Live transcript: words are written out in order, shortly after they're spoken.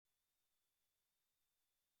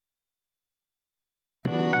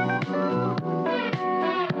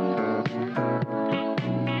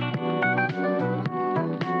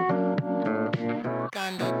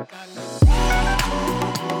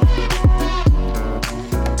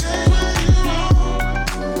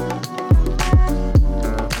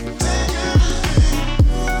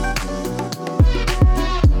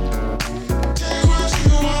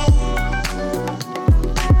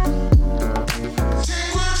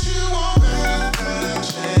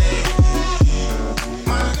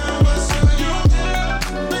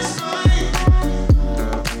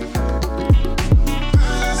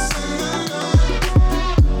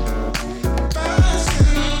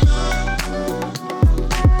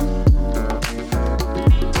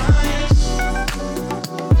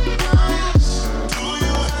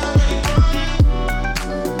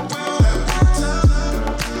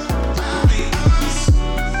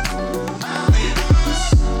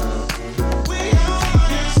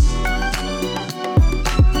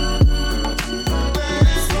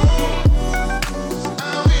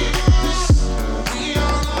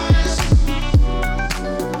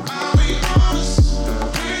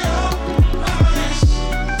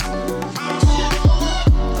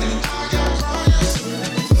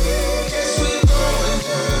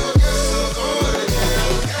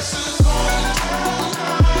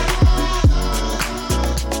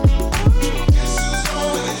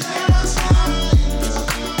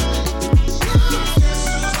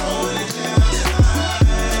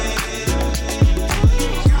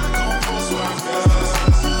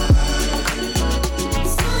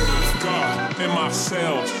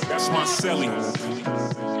silly.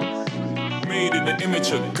 Made in the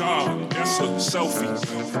image of God, that's a selfie.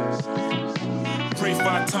 Pray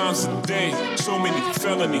 5 times a day, so many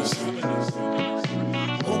felonies.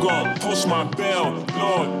 Who gon' post my bell?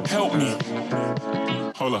 Lord, help me.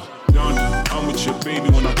 Hold up, yonder, I'm with your baby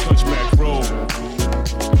when I touch back road.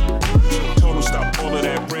 Told him stop all of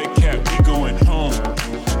that red cap, we going home.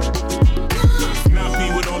 Not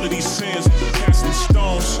me with all of these sins, casting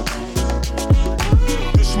stones.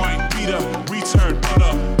 This might be the return of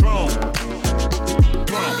the throne.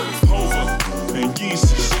 Over and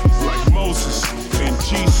Jesus, like Moses and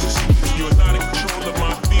Jesus. You're not in control of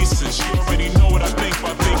my thesis. You already know what I think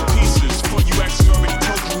by big pieces. Before you actually already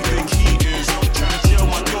told you who think he is. I'm trying to jail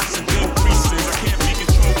my thoughts and think creases. I can't be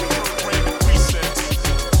controlled with random presets.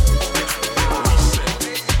 Reset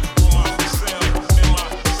on my cell, in my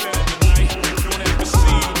cell tonight. Don't ever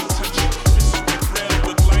see me touch it. This is what real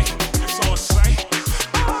look like. It's on sight.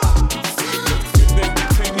 If they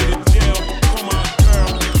take me to jail, call my girl,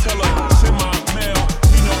 tell her send my mail.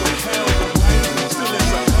 We know what hell is like. Still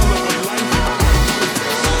is a hell of a life.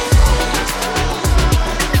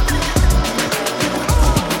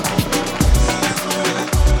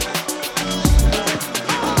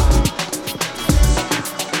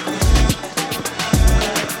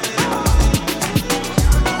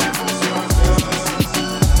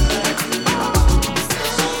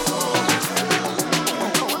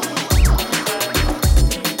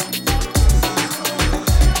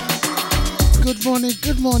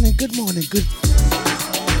 Good morning.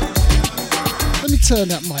 Let me turn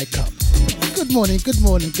that mic up. Good morning,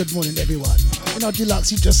 everyone. You know,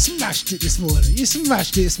 Deluxe, you just smashed it this morning. You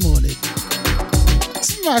smashed it this morning.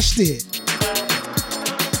 Smashed it.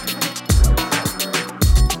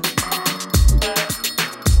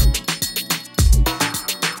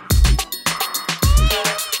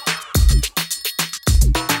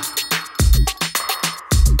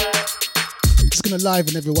 Gonna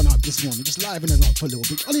liven everyone up this morning, just liven them up for a little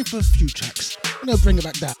bit, only for a few tracks. You know, bring it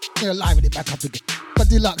back down, you know, liven it back up again. But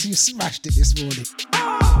Deluxe, you smashed it this morning.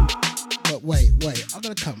 But wait, I'm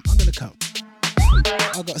gonna come.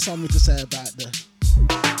 I've got something to say about the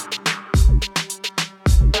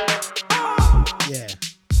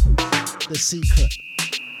secret.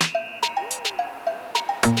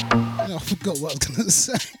 You know, I forgot what I was gonna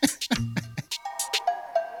say.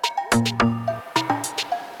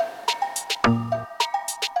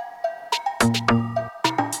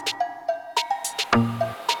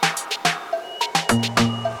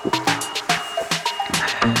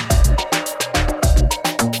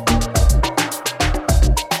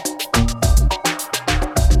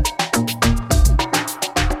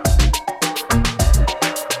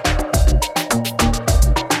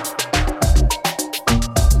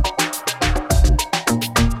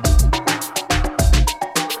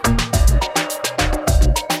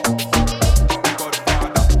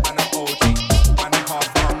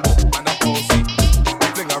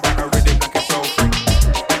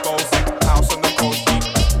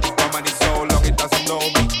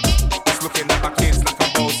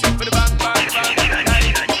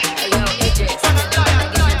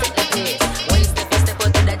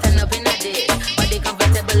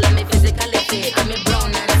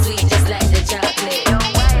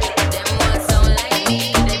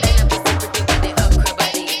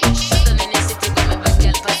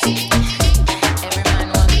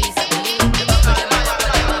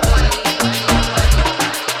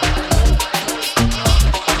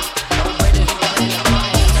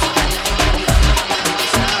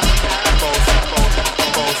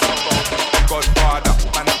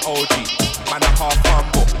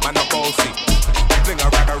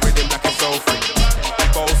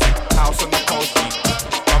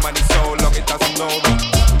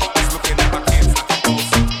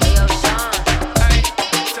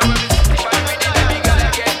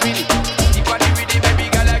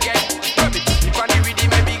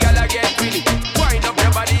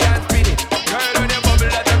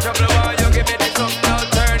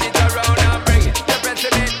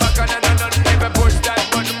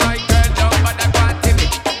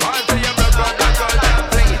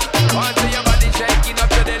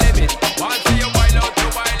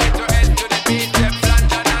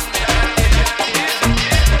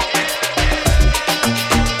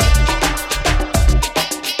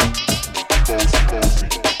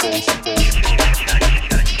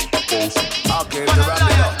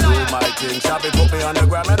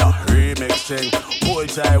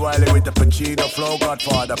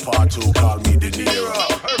 Godfather part 2, call me De Niro.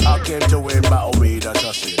 I came to win, battle me, that's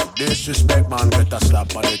a sin. Disrespect, man, get a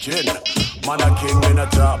slap on the chin. Man a king in a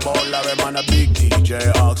top ball, Larry, man a big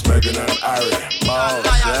DJ, Ox, Megan and Harry. Boss,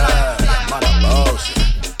 yeah. Man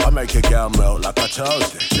make your girl melt like a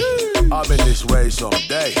toasty. I've been this way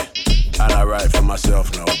someday, and I write for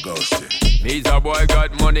myself, no ghosting. Needs a boy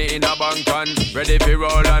got money in a bank and ready for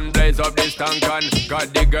roll and blaze up this tank and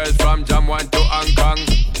got the girls from Jam 1 to Hong Kong.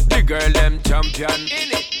 The girl them champion.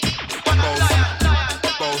 In it.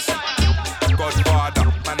 Bossy,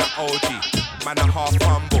 Godfather, man a OG, man a half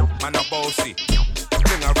humble, man a bossy.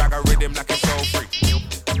 Bring a rag a rhythm like it's so free.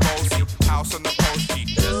 Bossy, house on the coast G.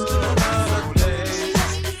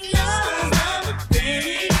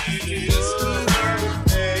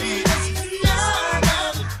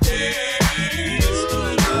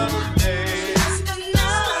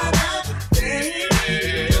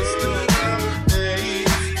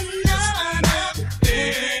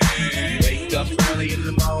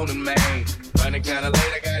 Kinda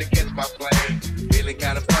late, I gotta catch my plane. Feeling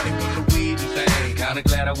kinda funny from the weed and thing. Kinda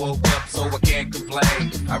glad I woke up so I can't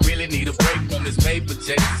complain. I really need a break from this paper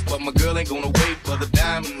chase, but my girl ain't gonna wait for the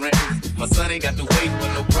diamond ring. My son ain't got to wait for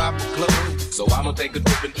no proper clothes, so I'ma take a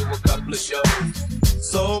trip and do a couple of shows.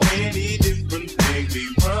 So many different things be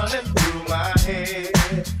running through my head.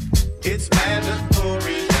 It's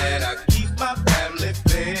mandatory that I keep my family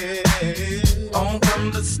fed. On from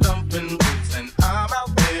the stumping roots and I'm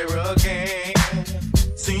out there again.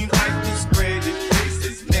 Seems like this crazy place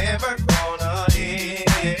is never gonna end.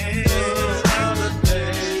 Another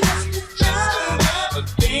day, another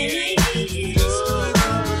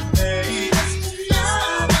day,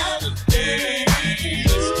 another day, another day,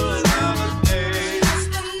 another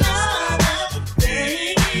day,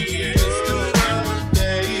 another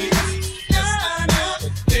day,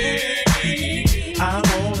 another day. I'm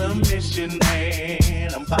on a mission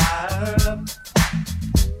and I'm fired up.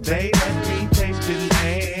 They let me taste it.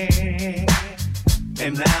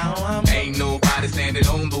 And now ain't nobody standing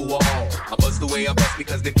on the wall. I bust the way I bust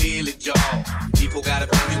because they feel it, y'all. People got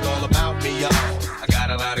opinions all about me, y'all. I got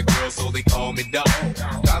a lot of girls, so they call me dog.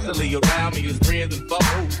 Constantly around me is friends and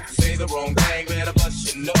foes. Say the wrong thing, better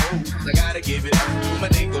bust your nose. I gotta give it up to my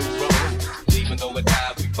nigga roll. Even though at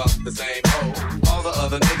times we fuck the same hole. All the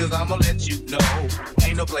other niggas, I'ma let you know.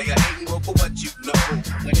 Ain't no player hating for what you know.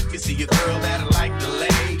 And if you see a girl that I like to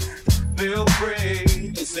lay, feel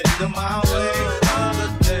free to send them my way. Another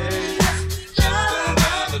day, just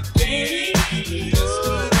another day, just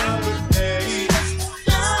another day,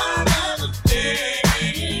 another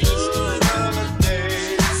day, just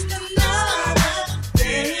another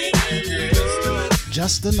day,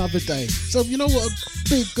 Just another day. So you know what? A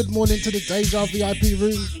big good morning to the Deja VIP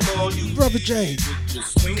room. Brother Jay,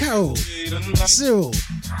 Carol, Cyril,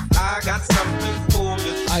 I got something for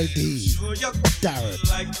you. ID, Darren,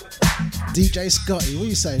 DJ Scotty, what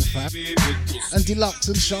you saying, fam? And Deluxe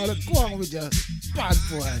and Charlotte, go on with your bad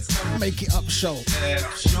boy. Make it up show.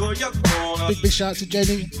 Big shout out to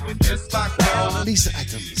Jenny, Lisa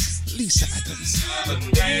Adams,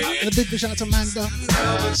 and a big shout out to Amanda.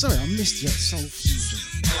 Sorry, I missed you at Soul Fusion.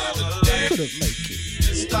 Couldn't make it.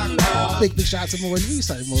 Big shout out to Maureen. What you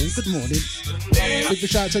saying, Maureen? Good morning. Big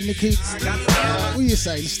shout out to Nikki. What you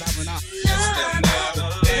saying, Stamina?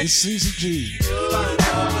 And Susie G.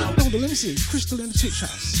 Hold on, let me see. Crystal in the Titch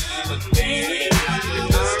House.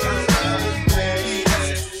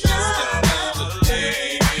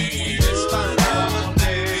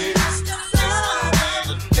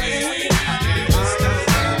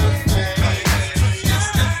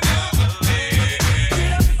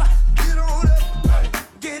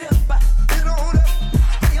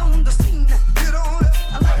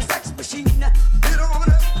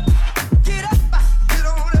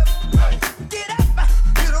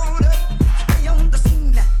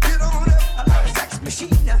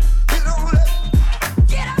 Get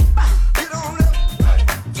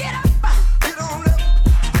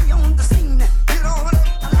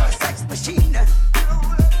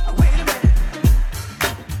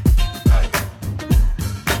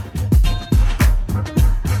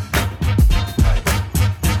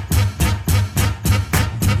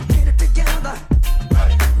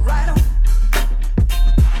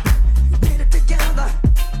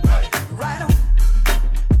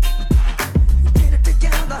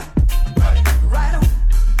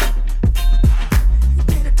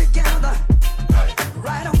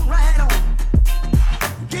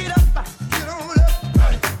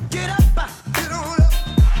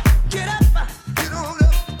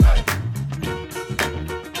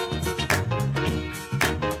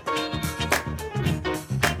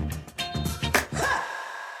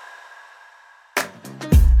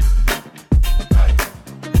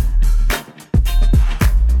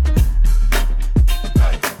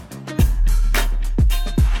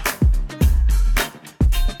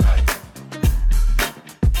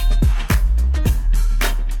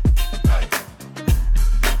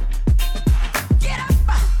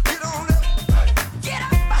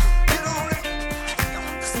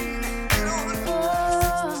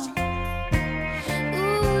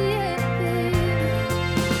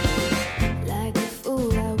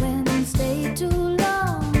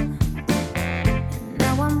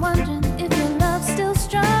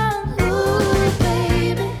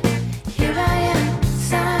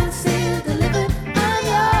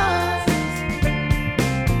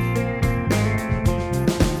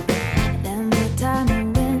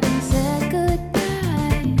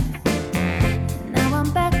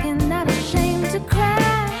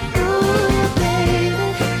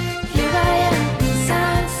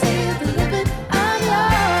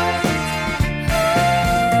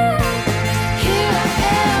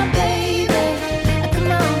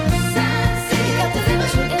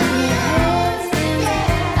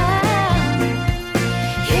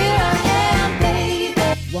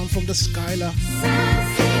from the Skylar.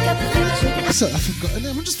 So I've forgotten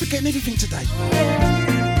them. I'm just forgetting everything today.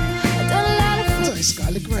 Sorry,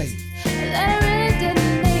 Skylar Grey.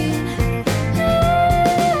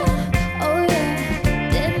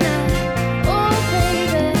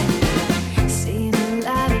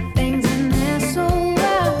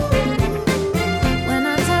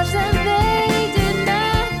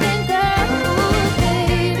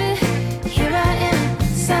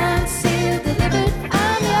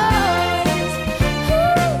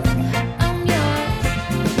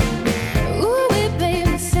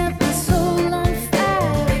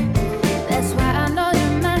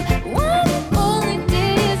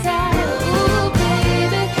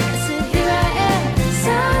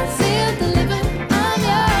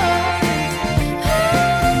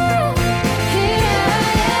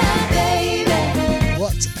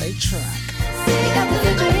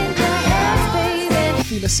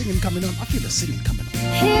 Singing coming on. I feel the singing coming on.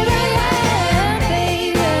 Here I am,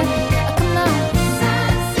 baby. Come on.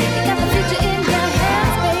 You got the future in your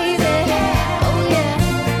hands, baby. Oh yeah.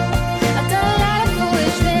 I've done a lot of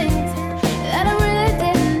foolish things that I really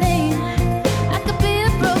didn't mean. I could be a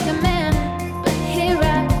broken man, but here I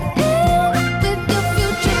am with your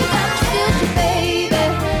future. You got your future, baby.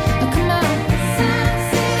 Come on.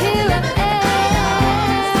 Here I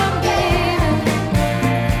am, baby.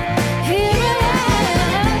 Here I am.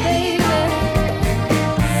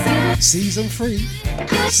 Season 3.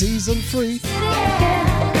 Season 3.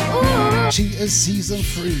 She is season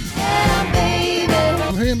 3.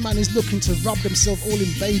 I'm hearing man is looking to rub themselves all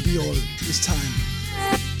in baby oil this time.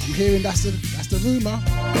 I'm hearing that's the rumour.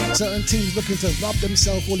 Certain teams looking to rub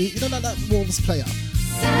themselves all in, you know, like that Wolves player.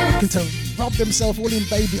 Looking to rub themselves all in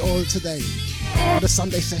baby oil today for the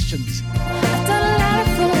Sunday sessions. I've done a lot of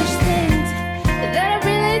foolish things that I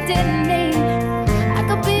really didn't mean. I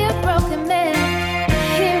could be a broken man.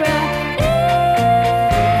 Here I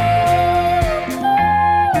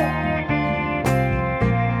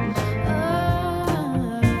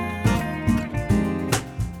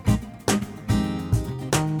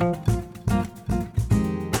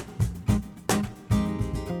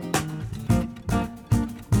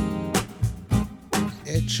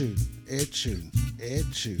Air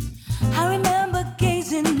tune. I remember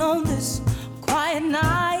gazing on this quiet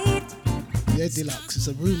night. Yeah, Deluxe, it's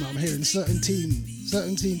a rumour I'm hearing certain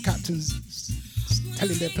team captains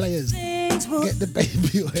telling their players, get the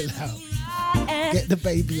baby oil out. Get the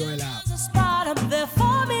baby oil out. A spot up there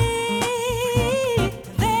for me.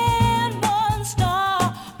 Then one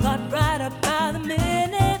star got brighter by the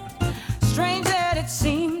minute. Strange that it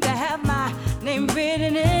seemed to have my name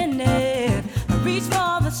written in it. I reached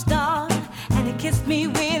for the star and it kissed me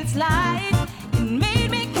with its light. It made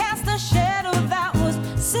me cast a shadow that was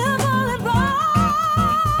simple and bright.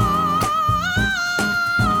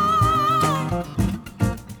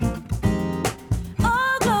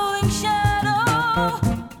 A glowing shadow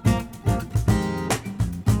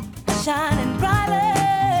shining brightly.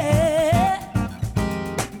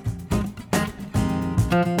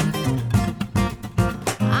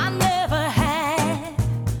 I never had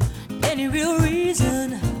any real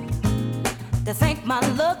reason to thank my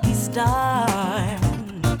lucky star,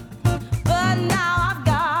 but now I've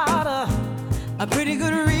got a pretty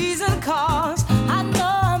good reason, 'cause I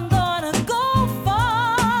know I'm gonna go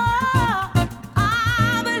far.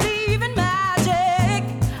 I believe in magic,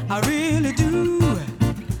 I really do.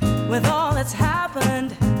 With all that's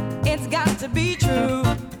happened, it's got to be true.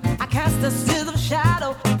 I cast a silver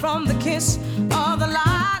shadow from the kiss of the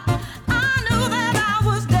light. I knew that I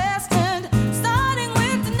was destined, starting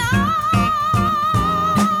with tonight.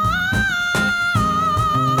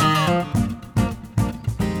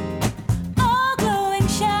 A glowing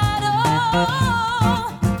shadow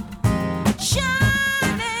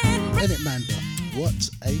shining bright. Ain't it, Manda? What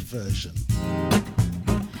a version.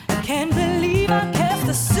 Can't believe I cast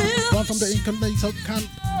a silver One from the Incognito camp.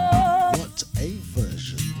 What a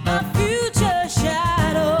version. my future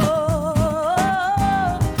shadow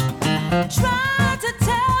tried to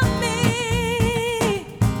tell me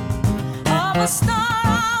of a star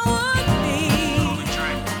I would be.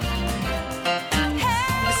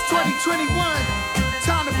 It's 2021.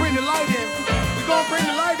 Time to bring the light in. We gonna bring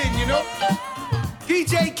the light in, you know.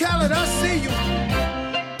 DJ Khaled, I see you.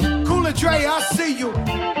 Cooler Dre, I see you.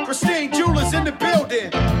 Christine Jewelers in the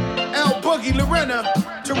building. L Boogie, Lorena,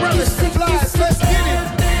 Torellis, the Flies, let's get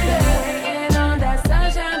it. Waiting on that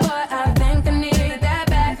sunshine, boy, I think I need that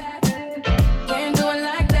back. Can't do it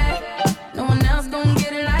like that. No one else gon'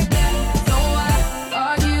 get it like that. So I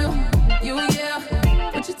argue, you yeah,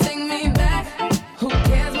 but you take me back. Who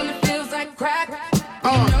cares when it feels like crack?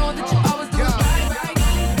 You know that you always do it right.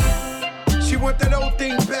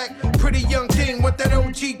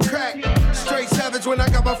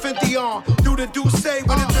 belly on. Do the do say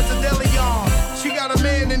when it touch a deli on. She got a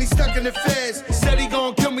man and he stuck in the feds. Said he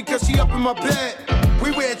gon' kill me cause she up in my bed.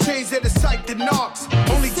 We wear chains that are psyched and knocks.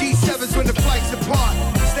 Only G7s when the flights apart.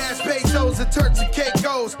 Stash pesos and Turks and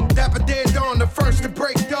Caicos. Dapper dead on the first to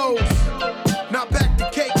break those. Now back to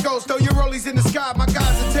Caicos. Throw your rollies in the sky, my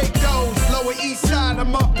guys will take those. Lower east side,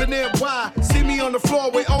 I'm up in NY. See me on the floor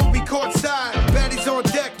with Obi courtside. Baddies on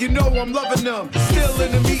deck, you know I'm loving them. Still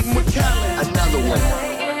in the meeting with Khaled. Another one.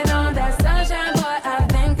 Waiting on that sunshine, boy, I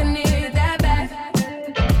think I need that back.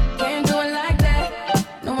 Can't do it like that.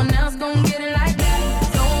 No one else gon' get it like that.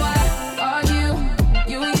 So why are you,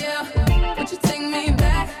 yeah? Would you take me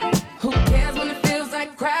back? Who cares when it feels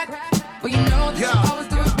like crack? Well, you know that you always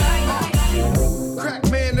do it right. Crack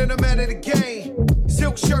man and I'm out of the game.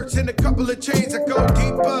 Silk shirts and a couple of chains. I go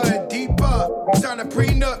deeper and deeper. Sign a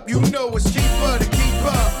prenup, you know it's cheaper to keep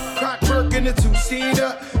up. Crack work in a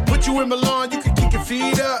two-seater. Put you in Milan, you can kick your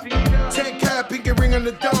feet up. 10 cap, pinky ring on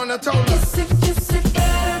the dawn. I told her. Kiss it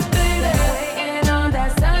better, baby. Waiting on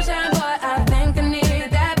that sunshine, boy, I think I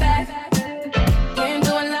need that back. Can't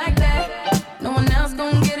do it like that. No one else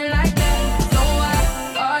gon' get it like that. So why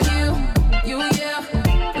are you,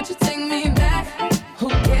 yeah? Would you take me back? Who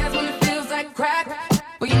cares when it feels like crack?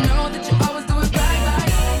 Well, you know that you always do it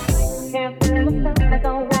right. Can't feel the I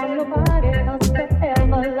don't want nobody else to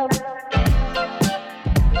ever love.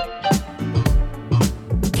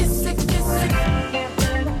 Kiss it. Can't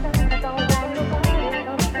feel the I don't want nobody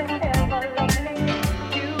else to ever love me.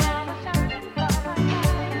 You are my shining star.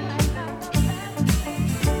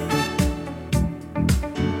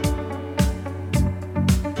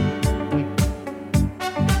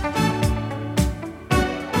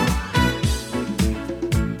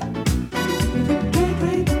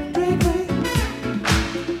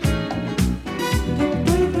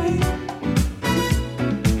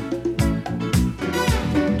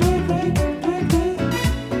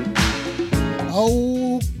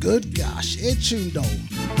 Oh, good gosh, it tuned though.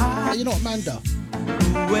 Hey, you know what, Manda?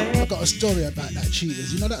 I got a story about that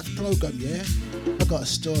Cheaters. You know that program, yeah? I got a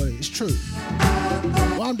story. It's true.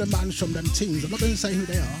 One of the man from them teams, I'm not going to say who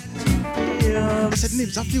they are. I said,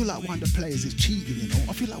 Nibbs, I feel like one of the players is cheating, you know.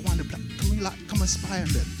 I feel like one of the can we like come and spy on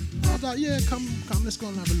them? I was like, yeah, come, let's go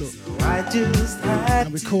and have a look.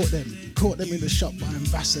 And we caught them in the shop buying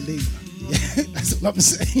Vaseline. Yeah, that's what I'm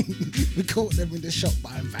saying. We caught them in the shop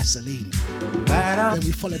buying Vaseline. Then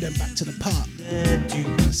we followed them back to the park.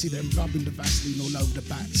 And see them rubbing the Vaseline all over the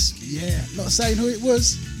bats. Yeah, not saying who it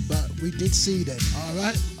was, but we did see them. All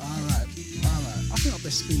right. I think I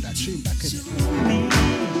best spin that tune back in it.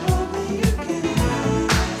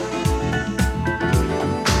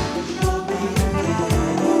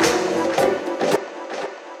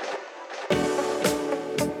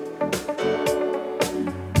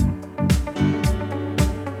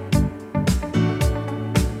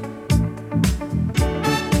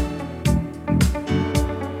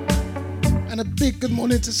 Big good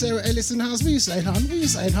morning to Sarah Ellis in the house. What are you saying, hon? What are you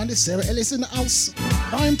saying, hon? It's Sarah Ellis in the house.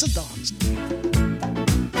 Time to dance.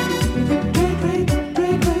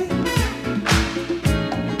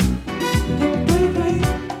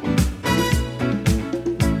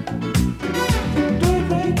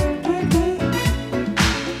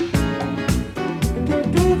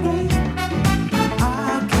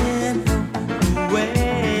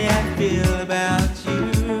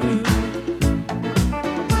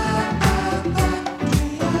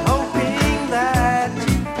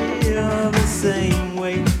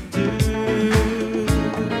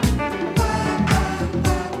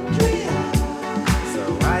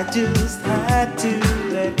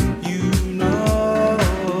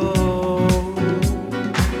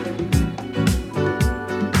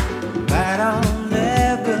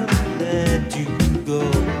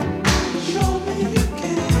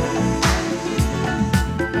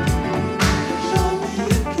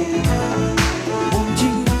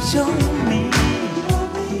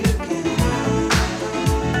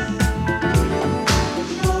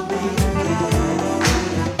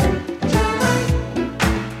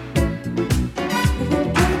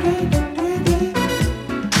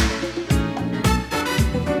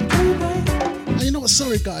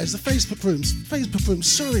 Sorry guys, the Facebook room,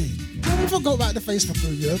 sorry. I forgot about the Facebook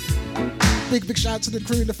room, yeah? Big shout out to the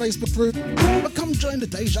crew in the Facebook room. But come join the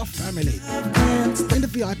Deja family. In the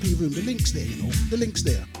VIP room, the link's there, you know, the link's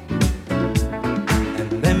there.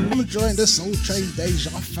 Come join the Soul Train Deja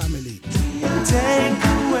family. Take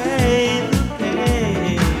away the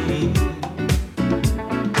pain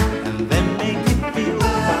and then make it feel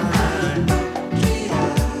fine.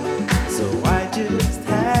 So I just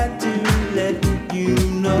had to let you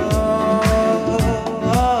know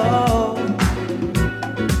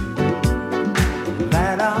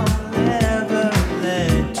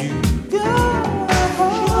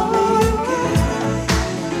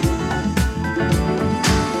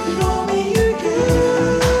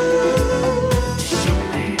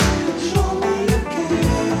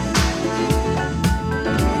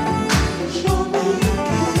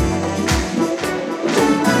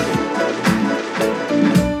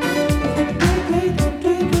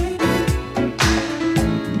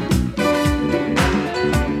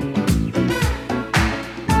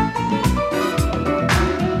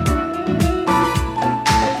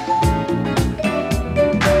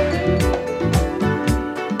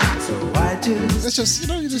let's just,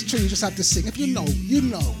 you just true, you just have to sing. If you know, you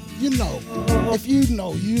know, you know. If you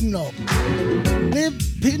know, you know. Live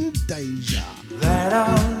in danger. That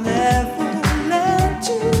I'll never let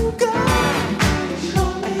you go.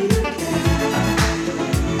 Show me you can.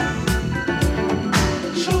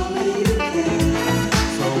 Show me you can.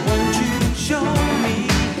 So won't you show me?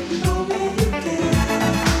 Show me you can.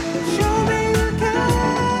 Show me you can.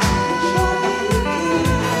 Show me you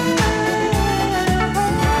can.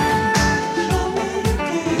 Show me you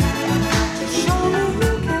can. Show me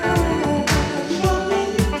you can. Show me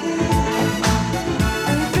you can.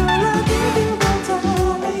 And girl, I'll give you one time.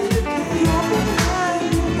 You're behind,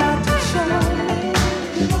 you got to show me.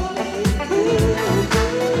 Show me you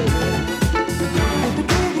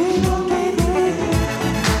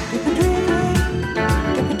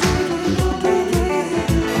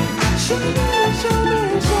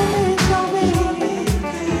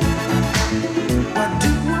What do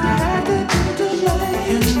I have to do to make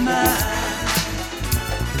you mine?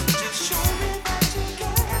 Just show me that you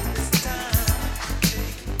got this time.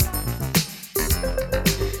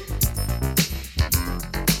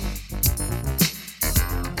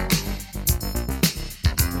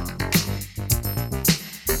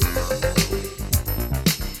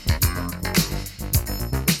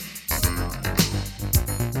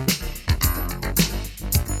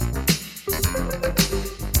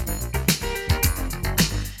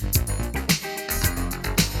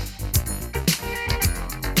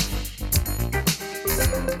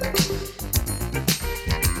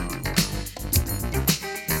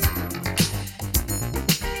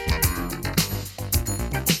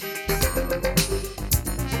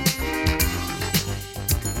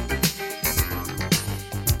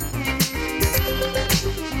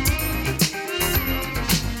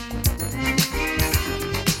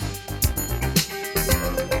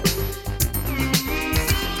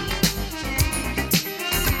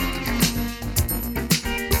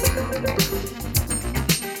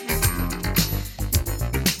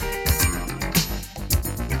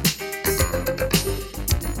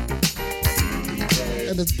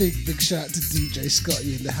 And a big shout out to DJ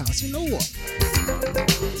Scotty in the house. You know what?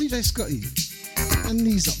 DJ Scotty and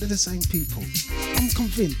Knees Up, they're the same people. I'm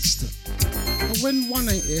convinced. And when one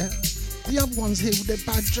ain't here, the other one's here with their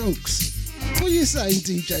bad jokes. What are you saying,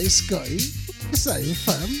 DJ Scotty? What you saying,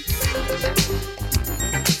 fam?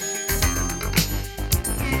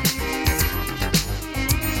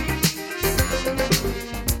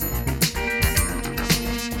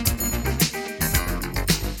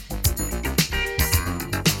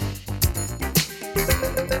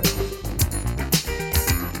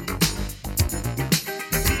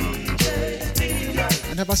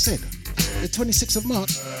 And have I said, the 26th of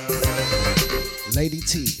March, Lady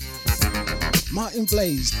T, Martin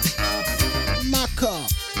Blaze, my car,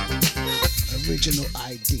 original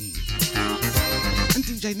ID, and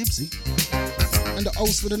DJ Nibbsy, and the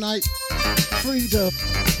host for the night, Freedom.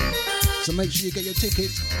 So make sure you get your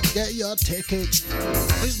tickets. Get your tickets.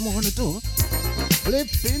 There's more on the door.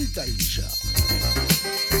 Live in danger.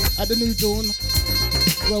 At the New Dawn,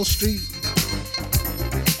 Well Street.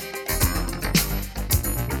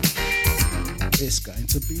 It's going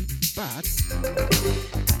to be bad.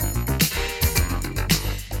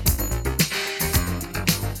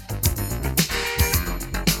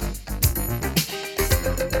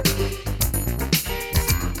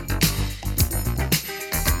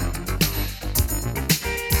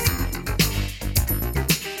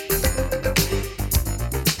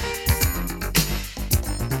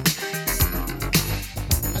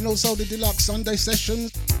 And also the deluxe Sunday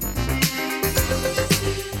sessions.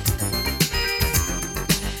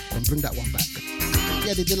 And bring that one back.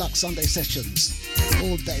 Yeah, the deluxe Sunday sessions.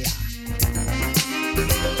 All day.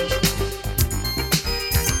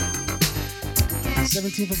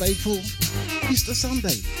 17th of April, Easter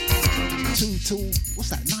Sunday. 2 till, what's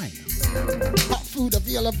that, 9? Hot food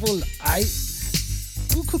available, aye?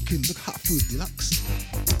 Who cooking the hot food deluxe?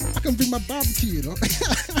 I can bring my barbecue, you know?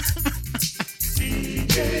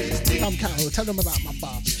 I'm Carol, tell them about my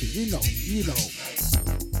barbecue. You know.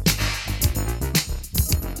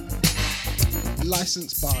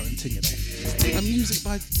 Licensed bar and thing, you know. And music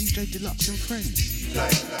by DJ Deluxe and friends.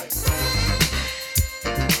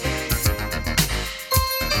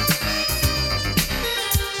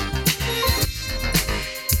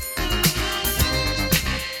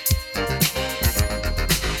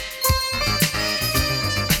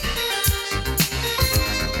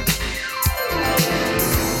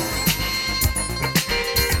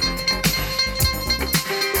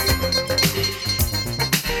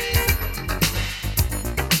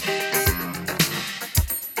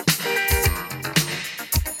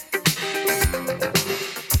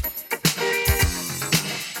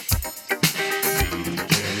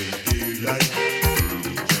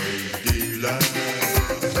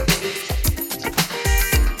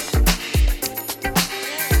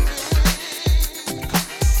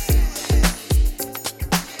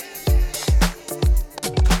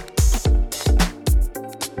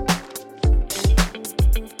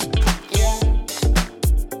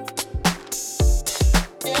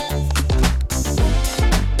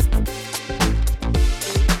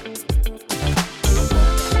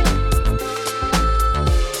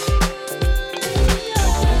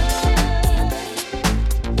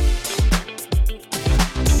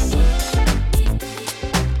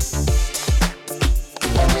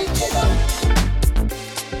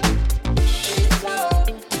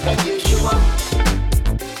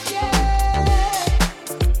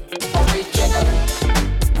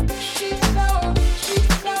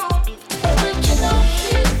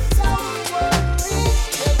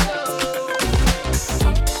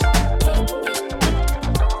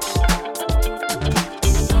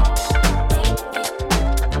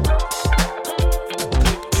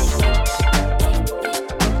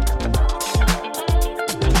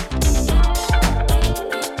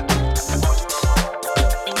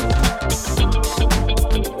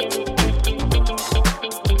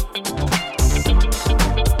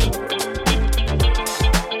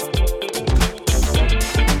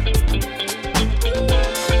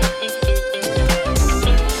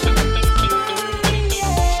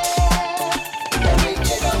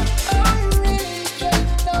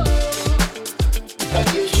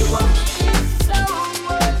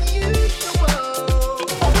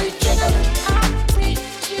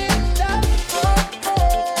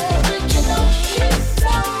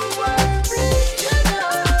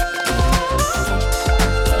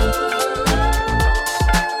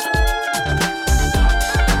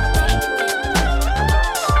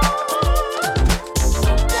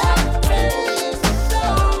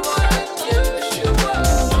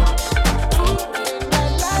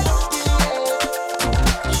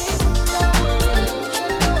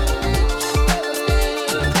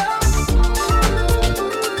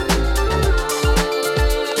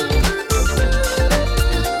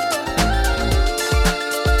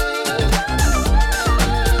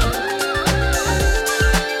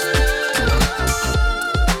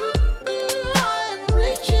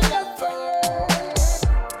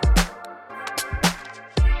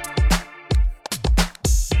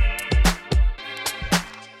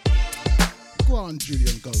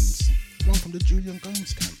 one from the Julian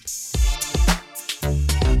Gomes camp.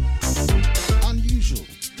 Unusual.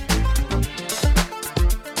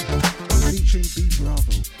 Featuring B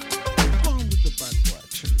Bravo. On with the bad boy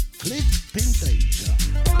tune. Flippin' Deja.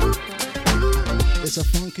 It's a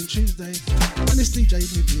funkin' Tuesday, and it's DJ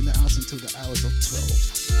Nibbsy in the house until the hours of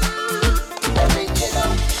 12.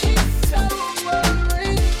 Original, she's so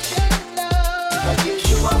original.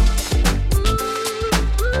 Unusual.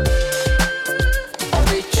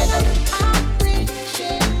 Original,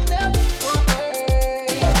 original for her.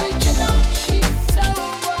 Original, she's so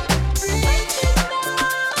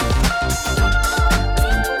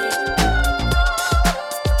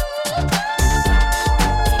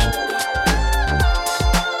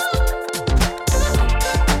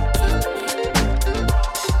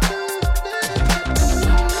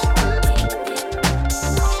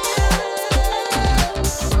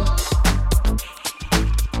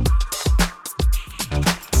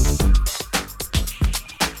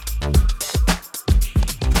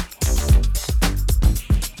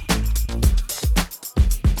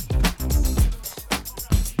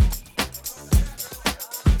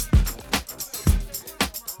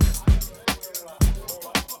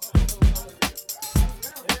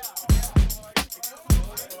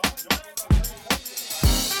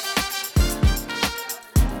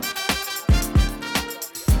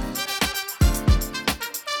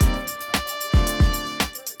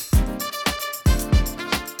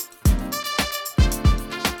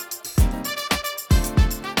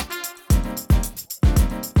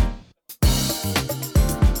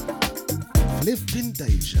Flippin'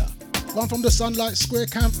 Deja. One from the Sunlight Square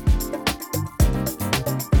camp.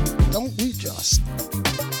 Don't we just?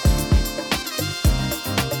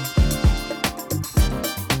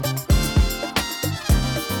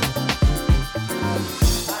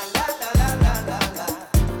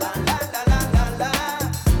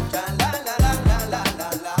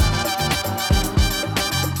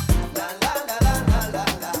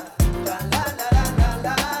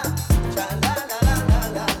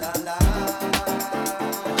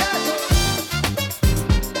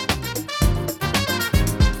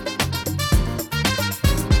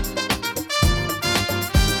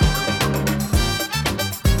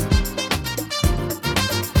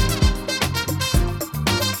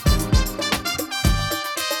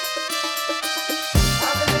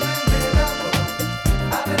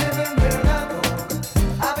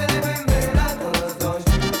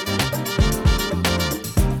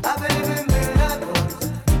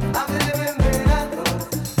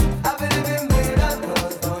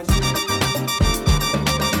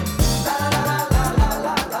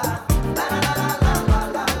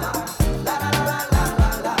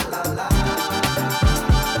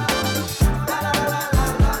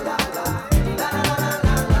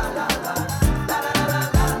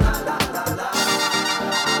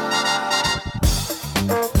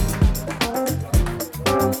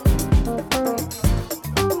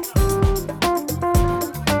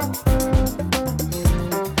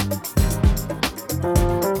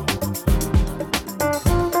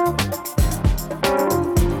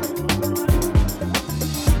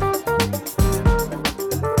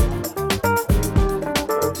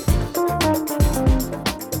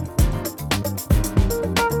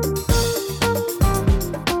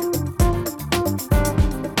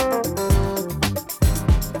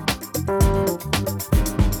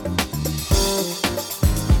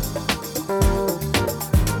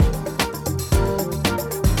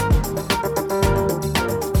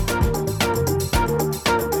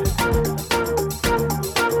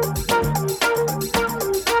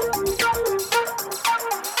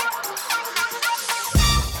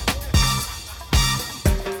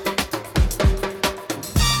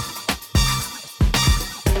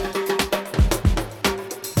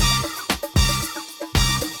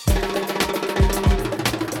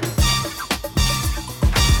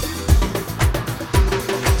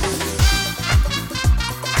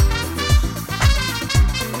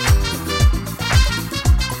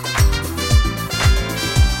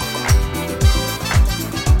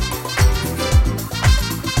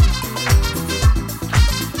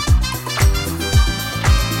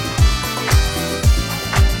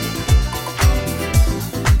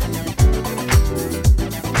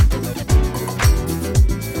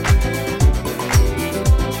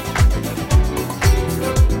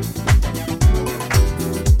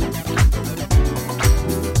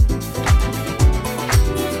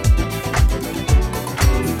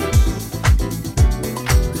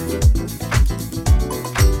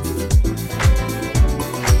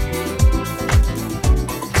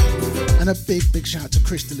 a big shout out to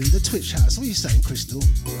Crystal in the Twitch house. What are you saying, Crystal?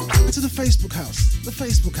 And to the Facebook house. The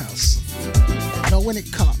Facebook house. You know when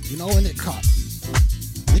it cut.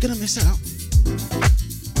 You're gonna miss out.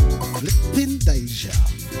 Flipping Deja.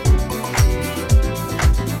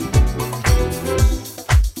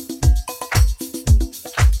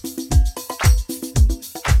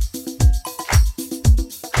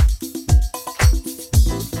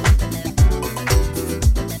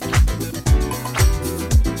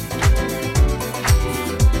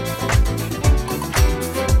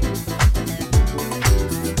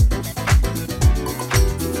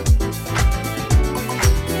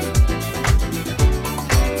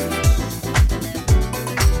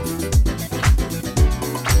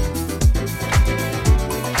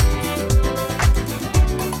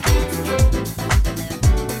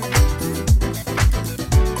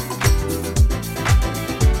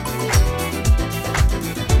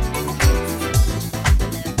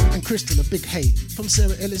 Crystal, a big hey. From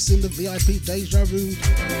Sarah Ellis in the VIP Deja room.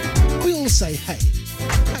 We all say hey.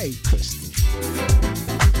 Hey, Crystal.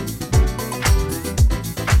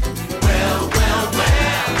 Well.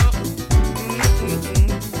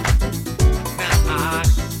 Now I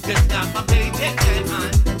just got my paycheck and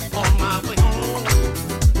I'm on my way home.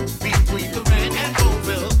 Between the rent and phone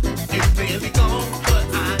bill, it's barely gone, but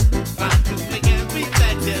I try to make every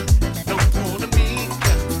better. Don't wanna be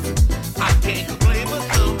I can't complain, but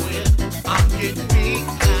somewhere I'm getting beat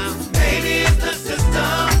now. Maybe it's the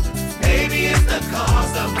system, maybe it's the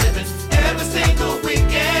cost of living. Every single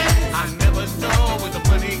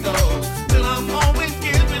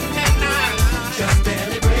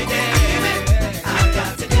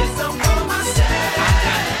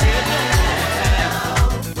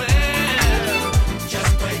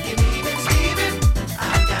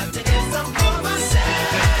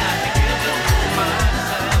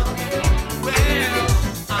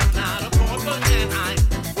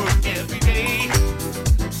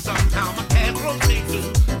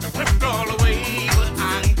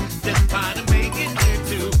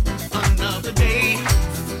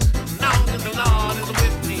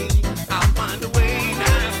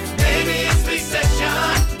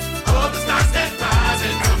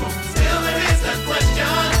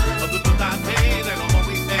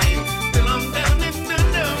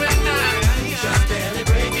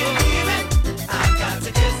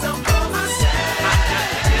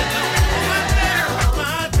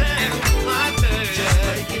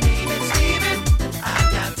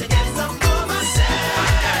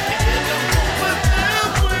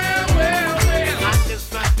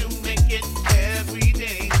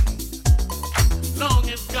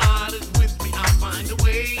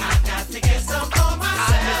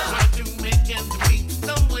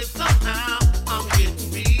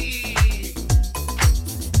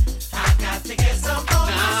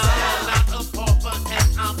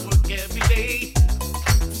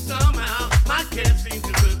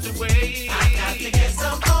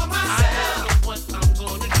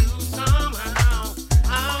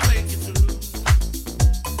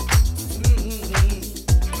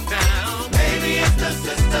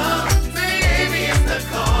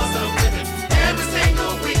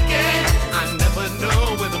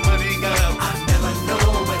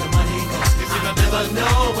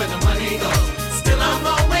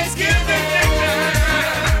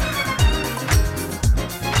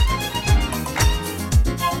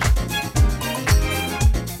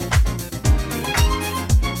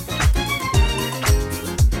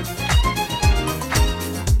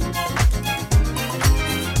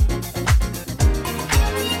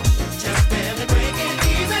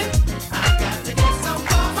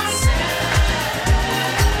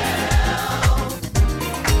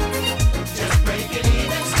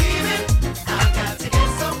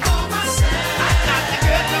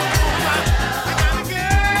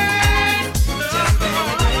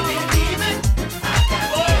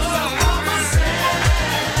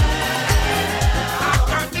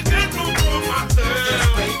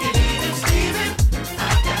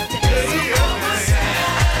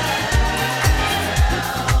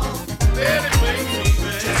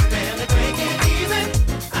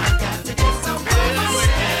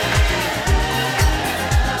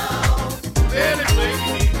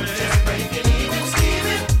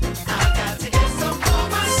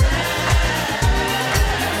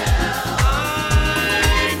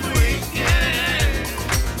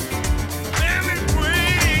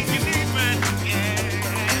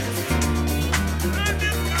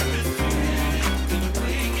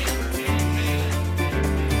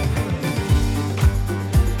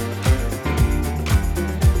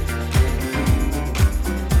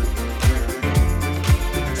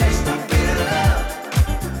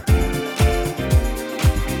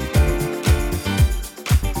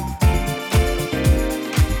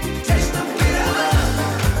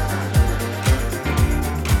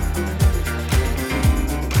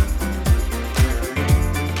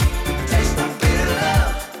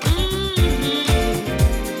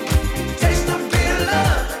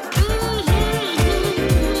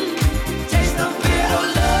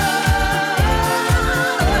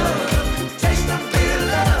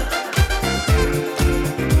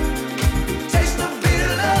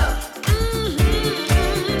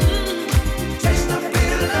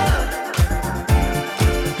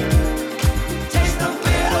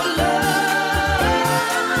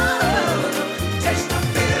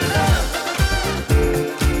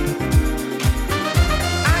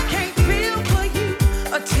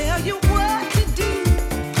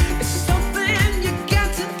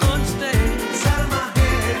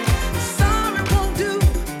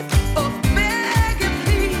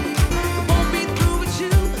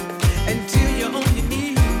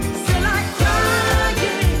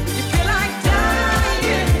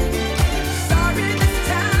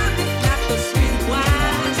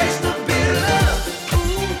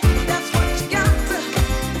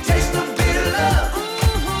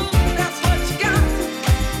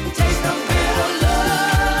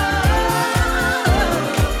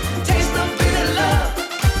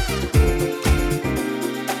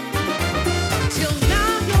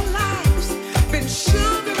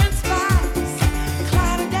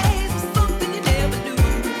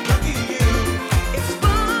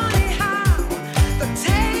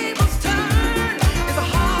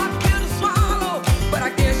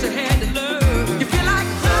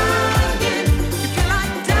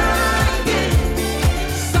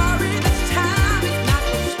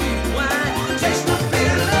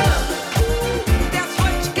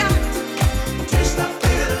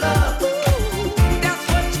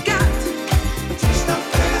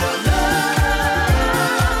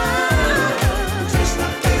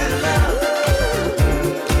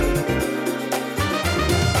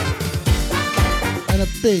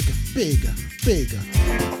big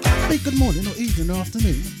good morning or evening or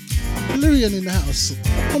afternoon. Lurian in the house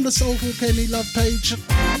on the Soulful Kenny Love page.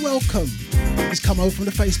 Welcome. He's come over from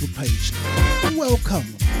the Facebook page. Welcome.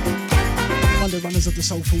 One of the runners of the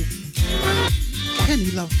Soulful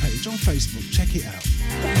Kenny Love page on Facebook. Check it out.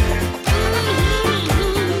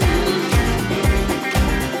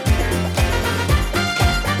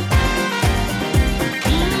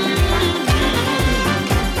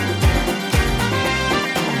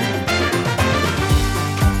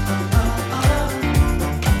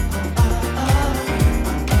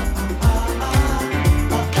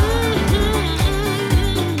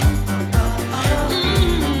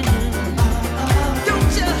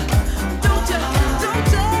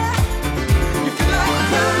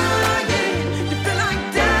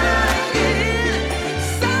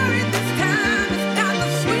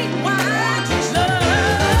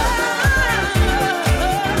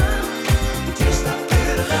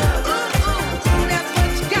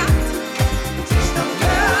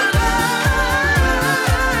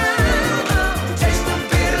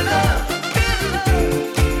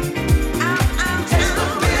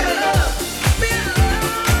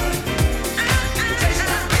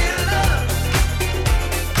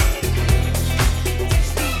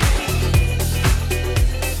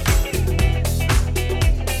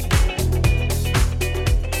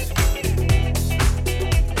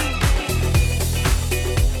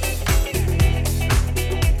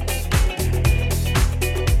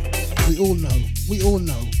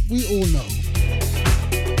 We all know.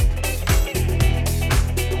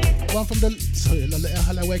 One from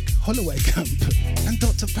the Holloway camp and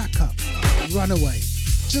Dr. Pack Up, Runaway.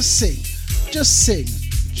 Just sing, just sing,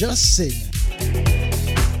 just sing.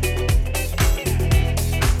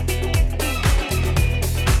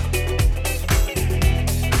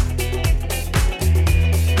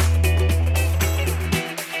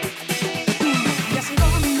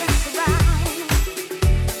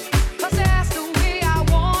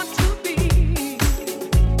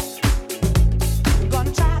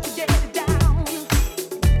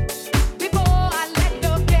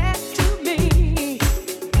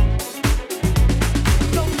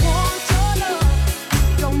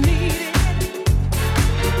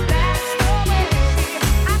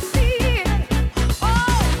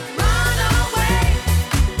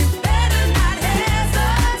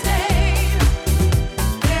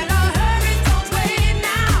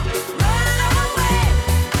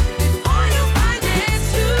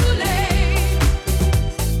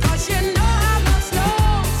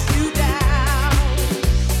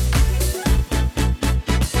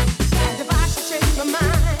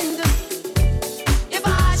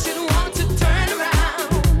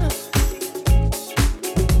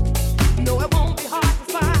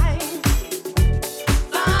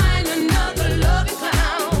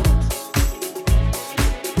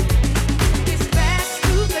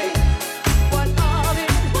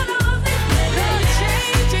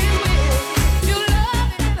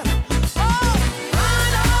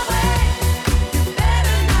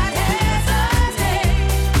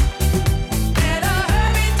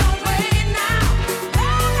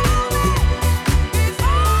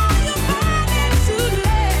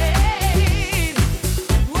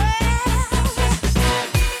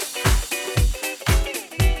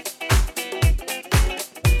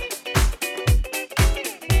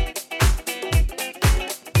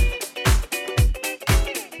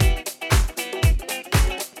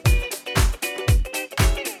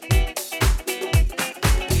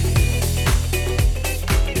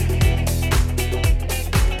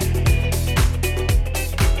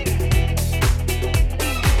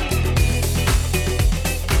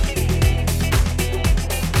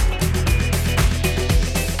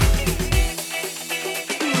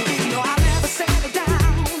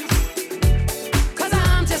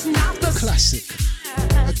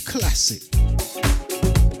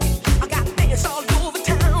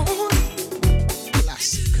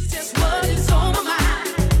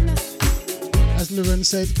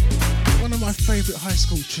 Said one of my favourite high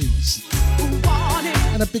school tunes.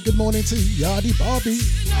 And a big good morning to Yardie Barbie.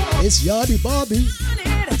 It's Yardie Barbie.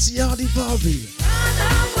 It's Yardie Barbie.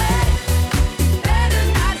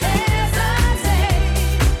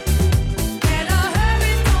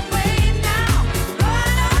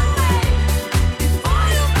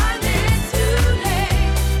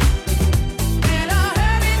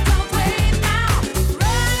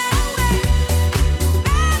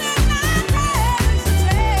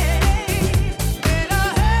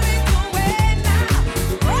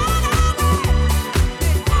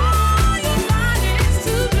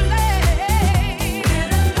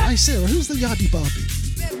 Yardie Barbie.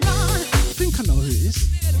 think I know who it is.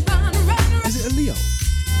 Is it a Leo?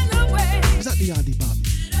 Is that the Yardie Barbie?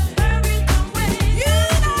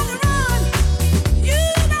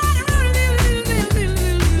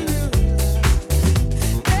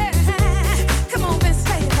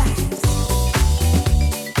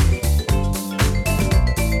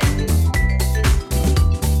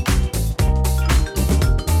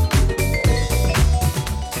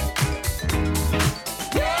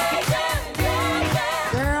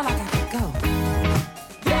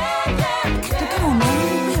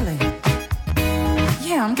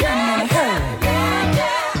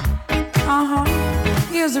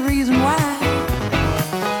 Here's the reason why.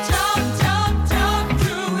 Talk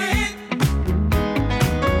to it.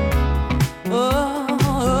 Oh,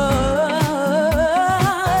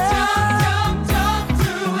 talk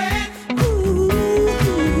to it. Ooh,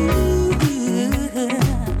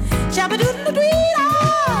 shabba-doodle-doo-doo.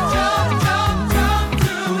 Talk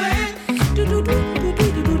to it.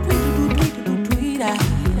 Do-do-do-do-do-do-do-do-do-do-do-do-do-do-do-do.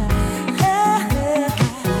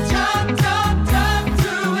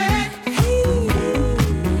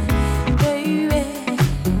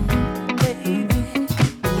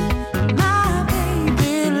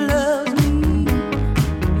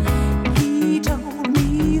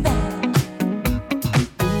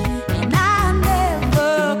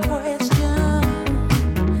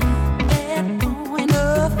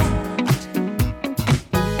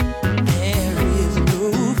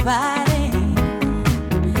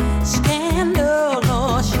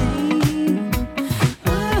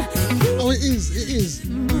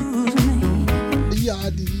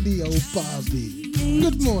 Barbie.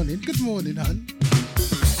 Good morning, hon.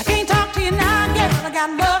 I can't talk to you now, girl. I got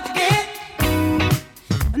love to get.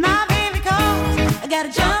 When my baby calls, I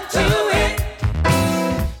gotta jump to it.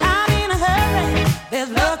 I'm in a hurry. There's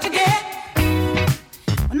love to get.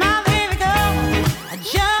 When my baby calls, I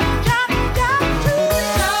jump to it.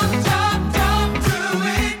 Jump to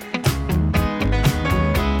it.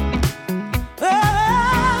 Oh,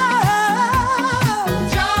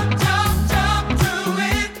 jump to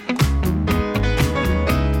it.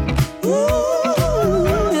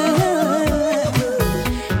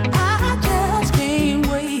 I just can't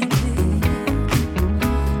wait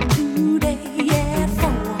today at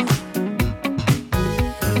 4.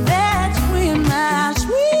 That's when my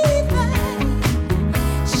sweet man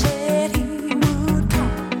said he would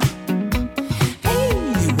come. Hey,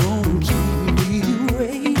 won't you be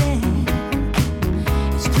waiting?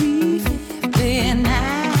 It's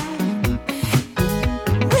 3:59.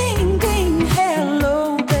 Ring, ding,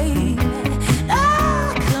 hello, baby.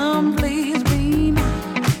 Oh, come please be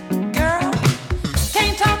mine. Girl,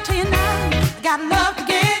 can't talk to you now. I got love to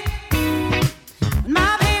get. When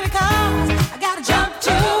my baby calls, I gotta jump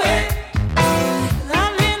to it. 'Cause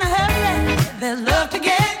I'm in a hurry. There's love to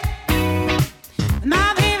get. When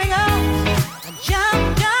my baby goes, I jump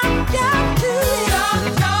to it.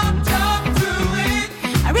 Jump to it.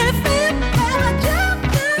 I really feel that I jump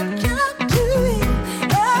to it.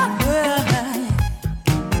 Oh,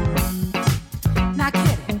 now,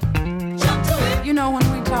 Kitty, jump to it. You know when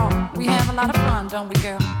we talk, we have a lot of fun, don't we,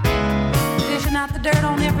 girl? Dishing out the dirt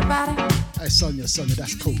on everybody. Hey, Sonia,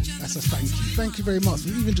 that's cool. That's a thank you. Thank you very much for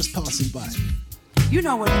even just passing by. You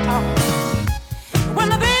know what we're talking about. When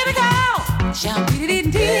the baby calls, jump to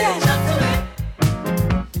it. Jump to it.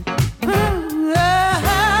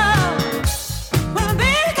 When the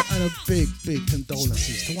baby calls, And a big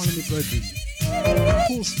condolences to one of my brethren.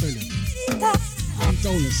 Paul Spelling.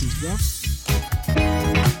 Condolences, bruh.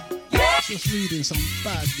 Just reading some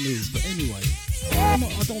bad news, but anyway. I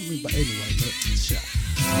don't mean but anyway, but shit.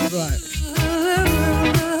 Right.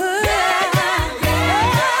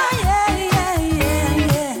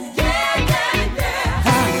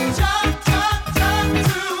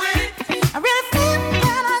 I really feel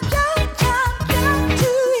that I jump to it.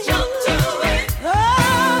 Jump to it. Oh,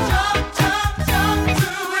 jump to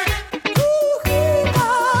it. Ooh,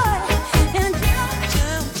 boy, and jump to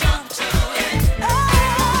it.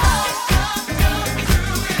 Oh, jump to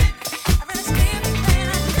it. I really feel that I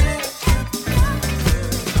jump to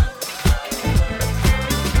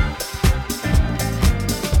it.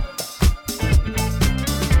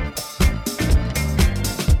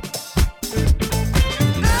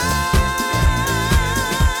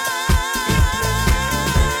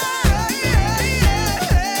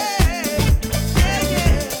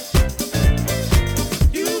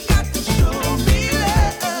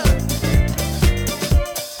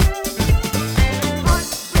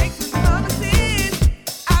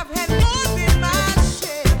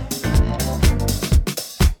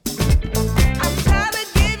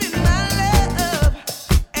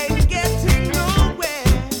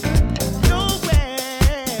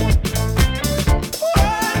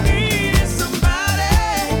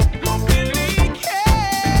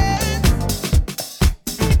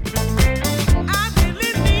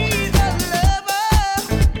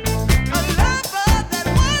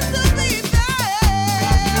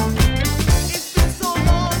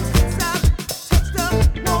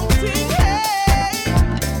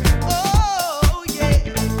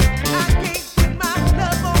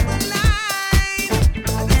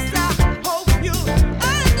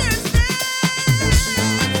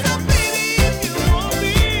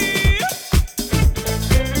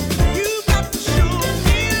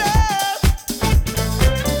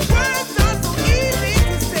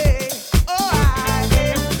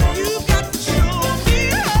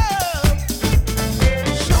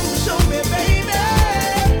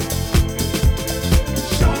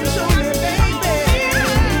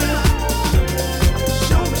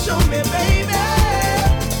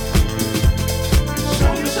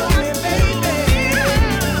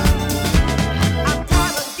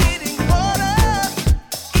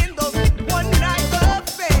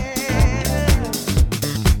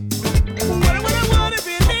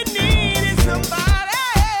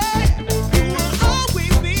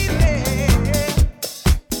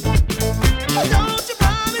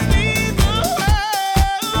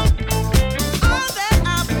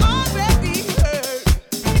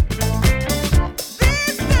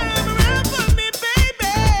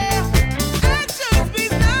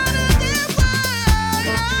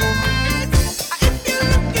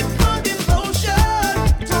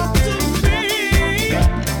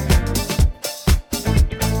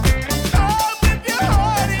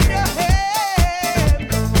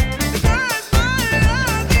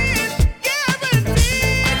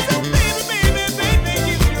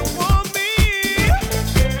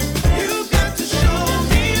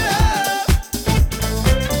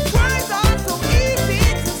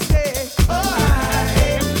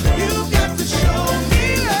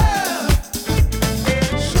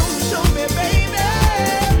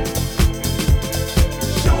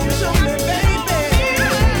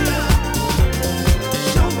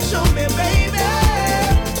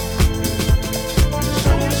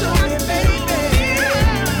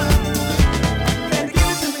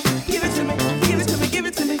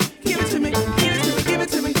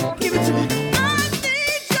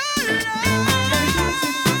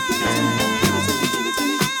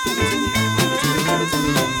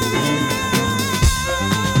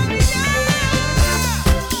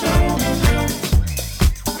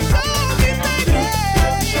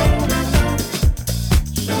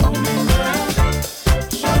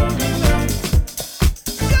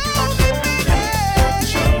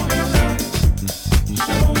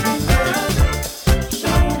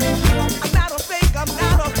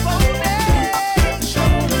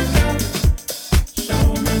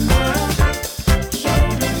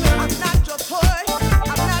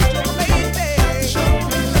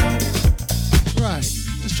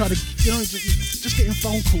 just getting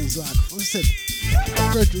phone calls, like I said,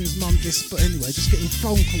 Brethren's mum but anyway, just getting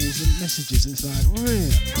phone calls and messages, and it's like,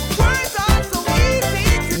 really?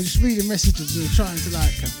 And just reading messages and trying to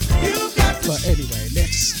like her. But anyway,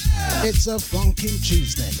 it's a funkin'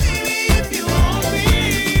 Tuesday. If you want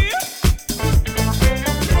me,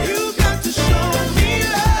 you got to show me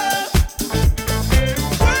love.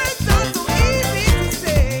 Words are so easy to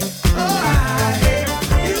say. Oh,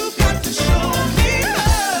 you got to show me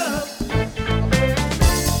love. Oh,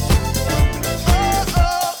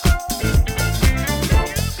 you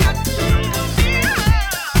got to show me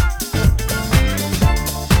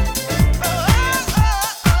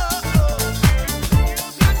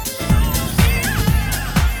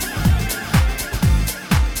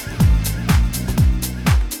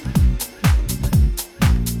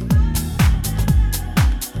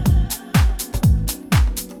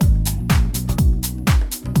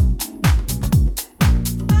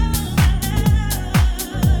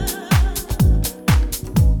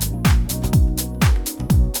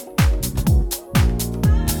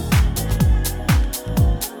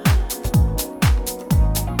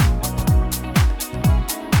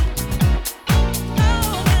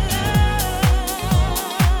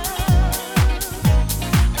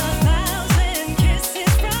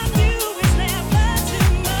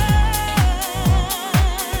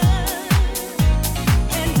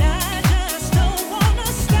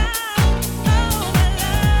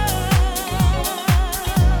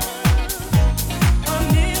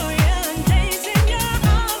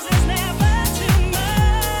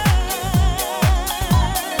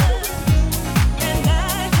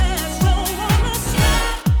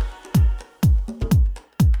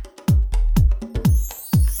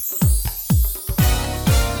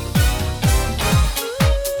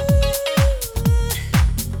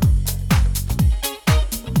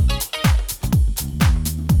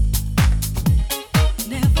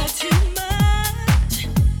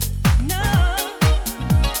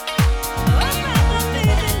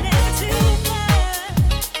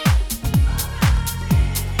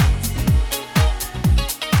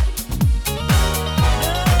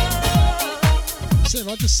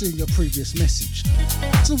Seen your previous message.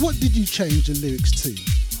 So what did you change the lyrics to?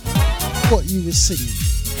 What you were singing?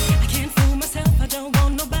 I can't fool myself, I don't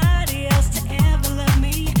want nobody else to ever love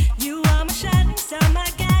me. You are my shining star, my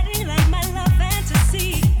guiding light, my love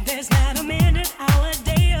fantasy. There's not a minute, hour,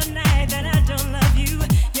 day or night that I don't love you.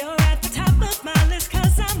 You're at the top of my list,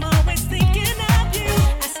 cause I'm always thinking of you.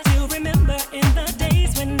 I still remember in the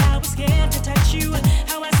days when I was scared to touch you,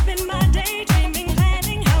 how I spent my day dreaming,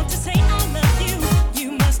 planning how to say I love you.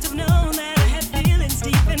 You must have known that I had feelings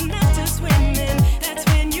deep enough to swim in. That's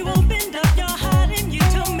when you opened up your heart and you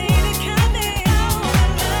told me to come.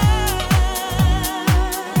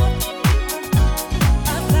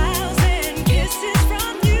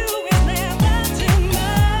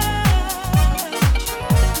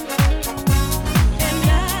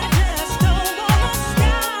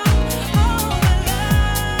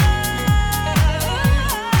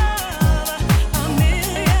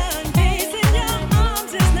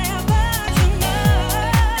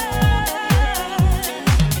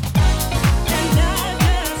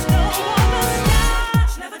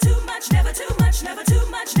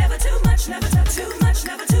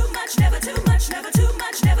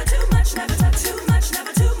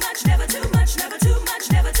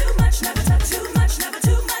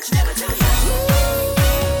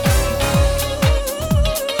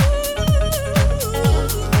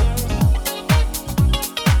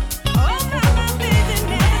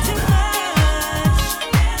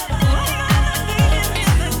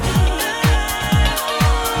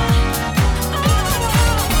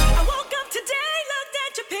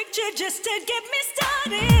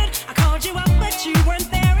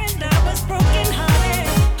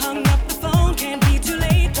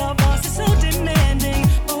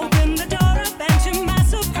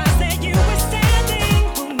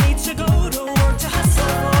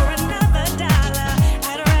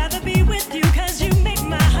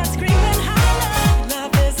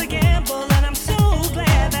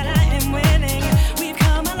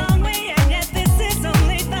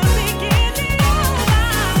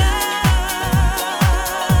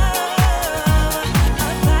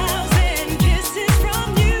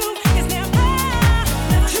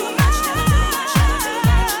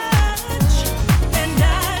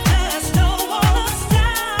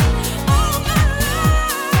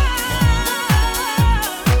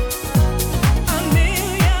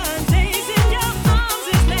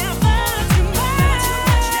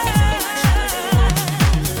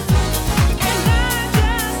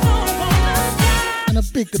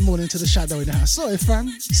 big good morning to the shadow in the house. Sorry, fam.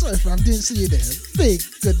 Didn't see you there. Big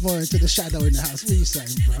good morning to the shadow in the house. What are you saying,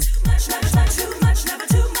 bro? Never too much, never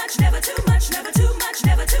too much, never too much, never too much,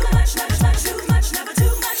 never too much, never too much, never too much, never too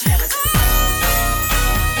much.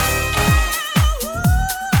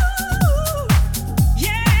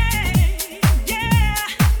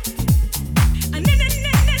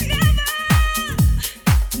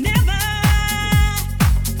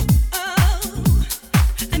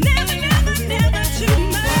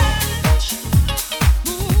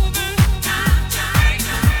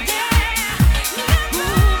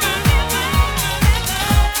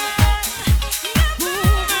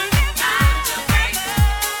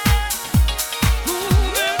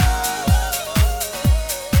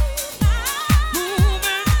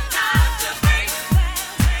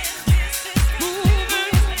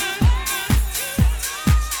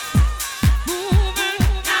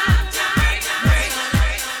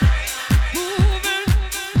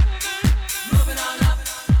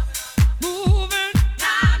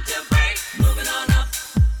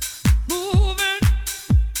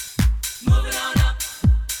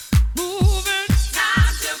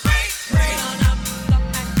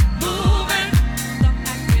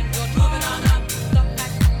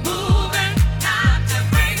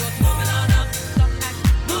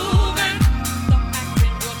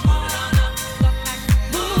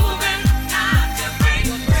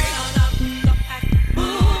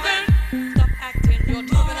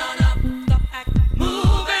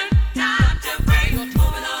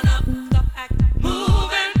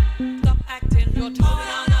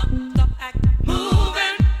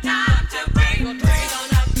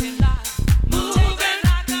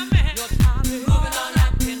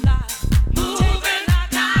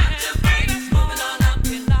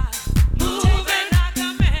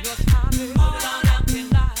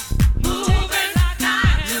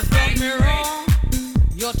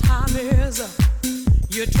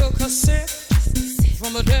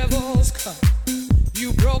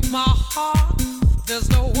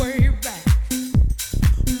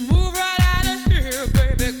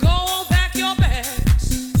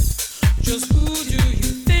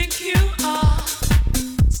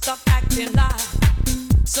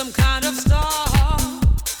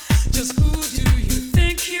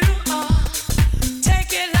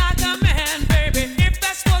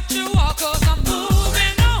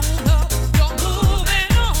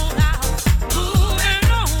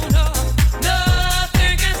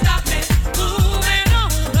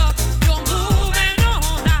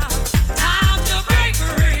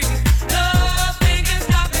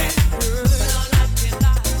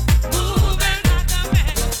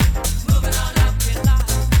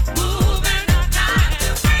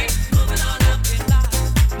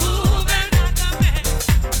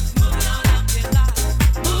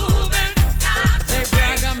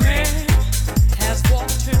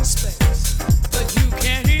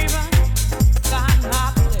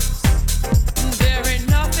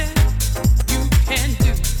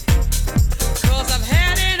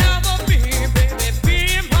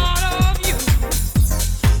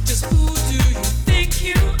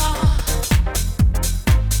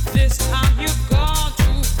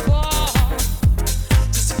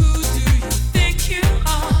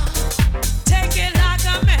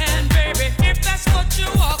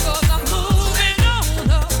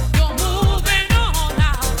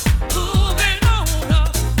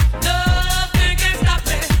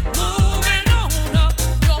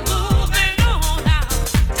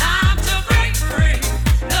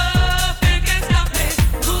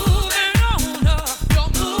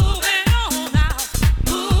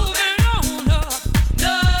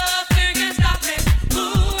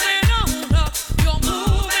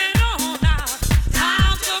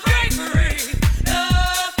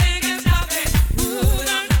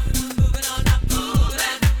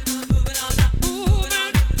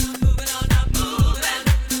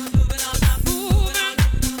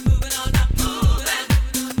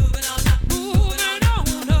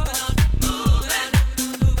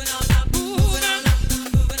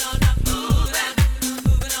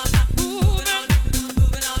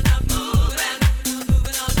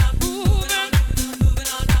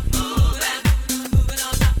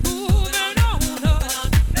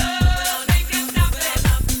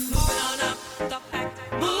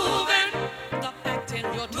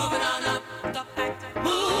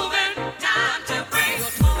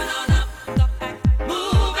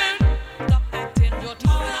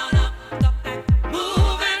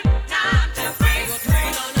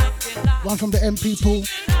 One from the M people,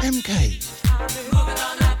 MK.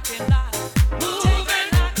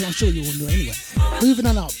 I'm sure you all know anyway. Moving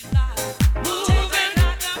on up.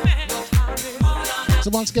 So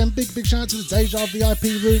once again, big shout out to the Deja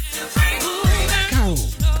VIP room. Carol,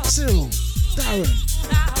 Cyril, Darren.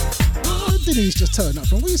 Denny's just turned up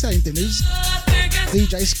from. What are you saying, Denny's?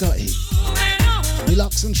 DJ Scotty,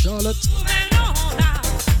 Deluxe and Charlotte,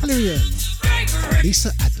 Valerian,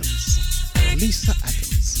 Lisa Adams.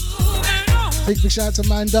 Big shout out to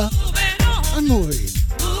Amanda and Maureen,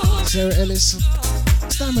 Sarah Ellis,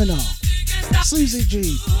 Stamina, Susie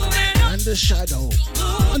G, and The Shadow.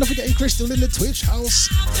 And not forgetting Crystal in the Twitch house.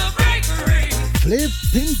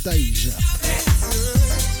 Flipping Deja.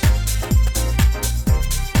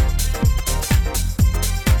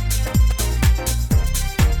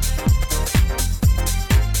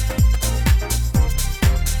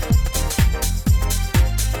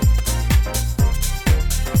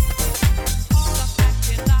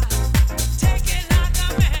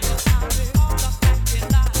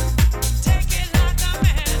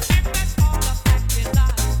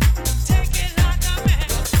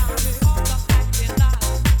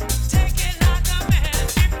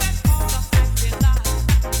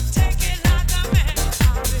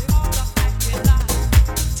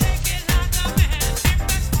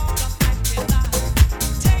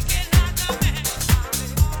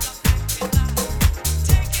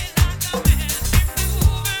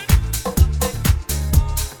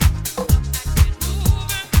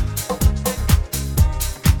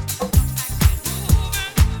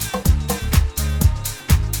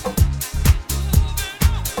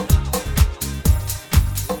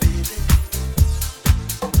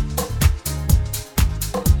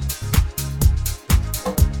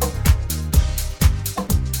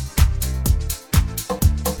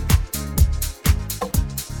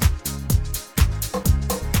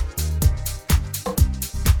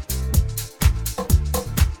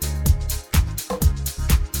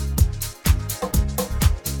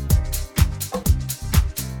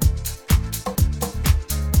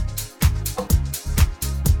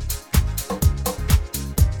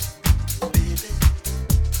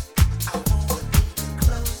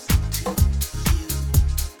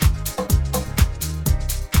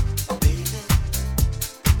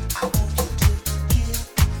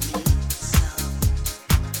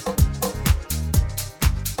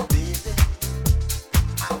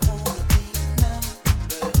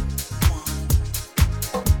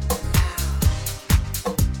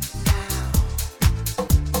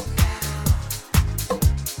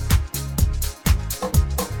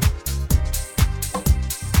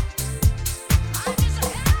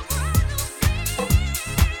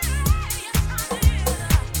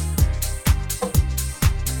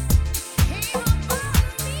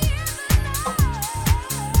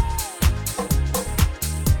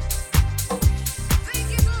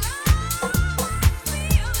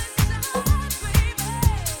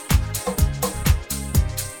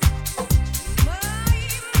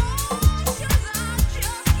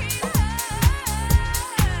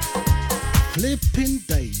 Flipping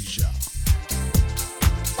Deja.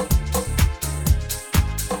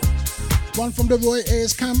 One from the Roy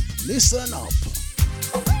Ayers camp. Listen up.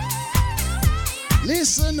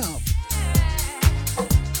 Listen up.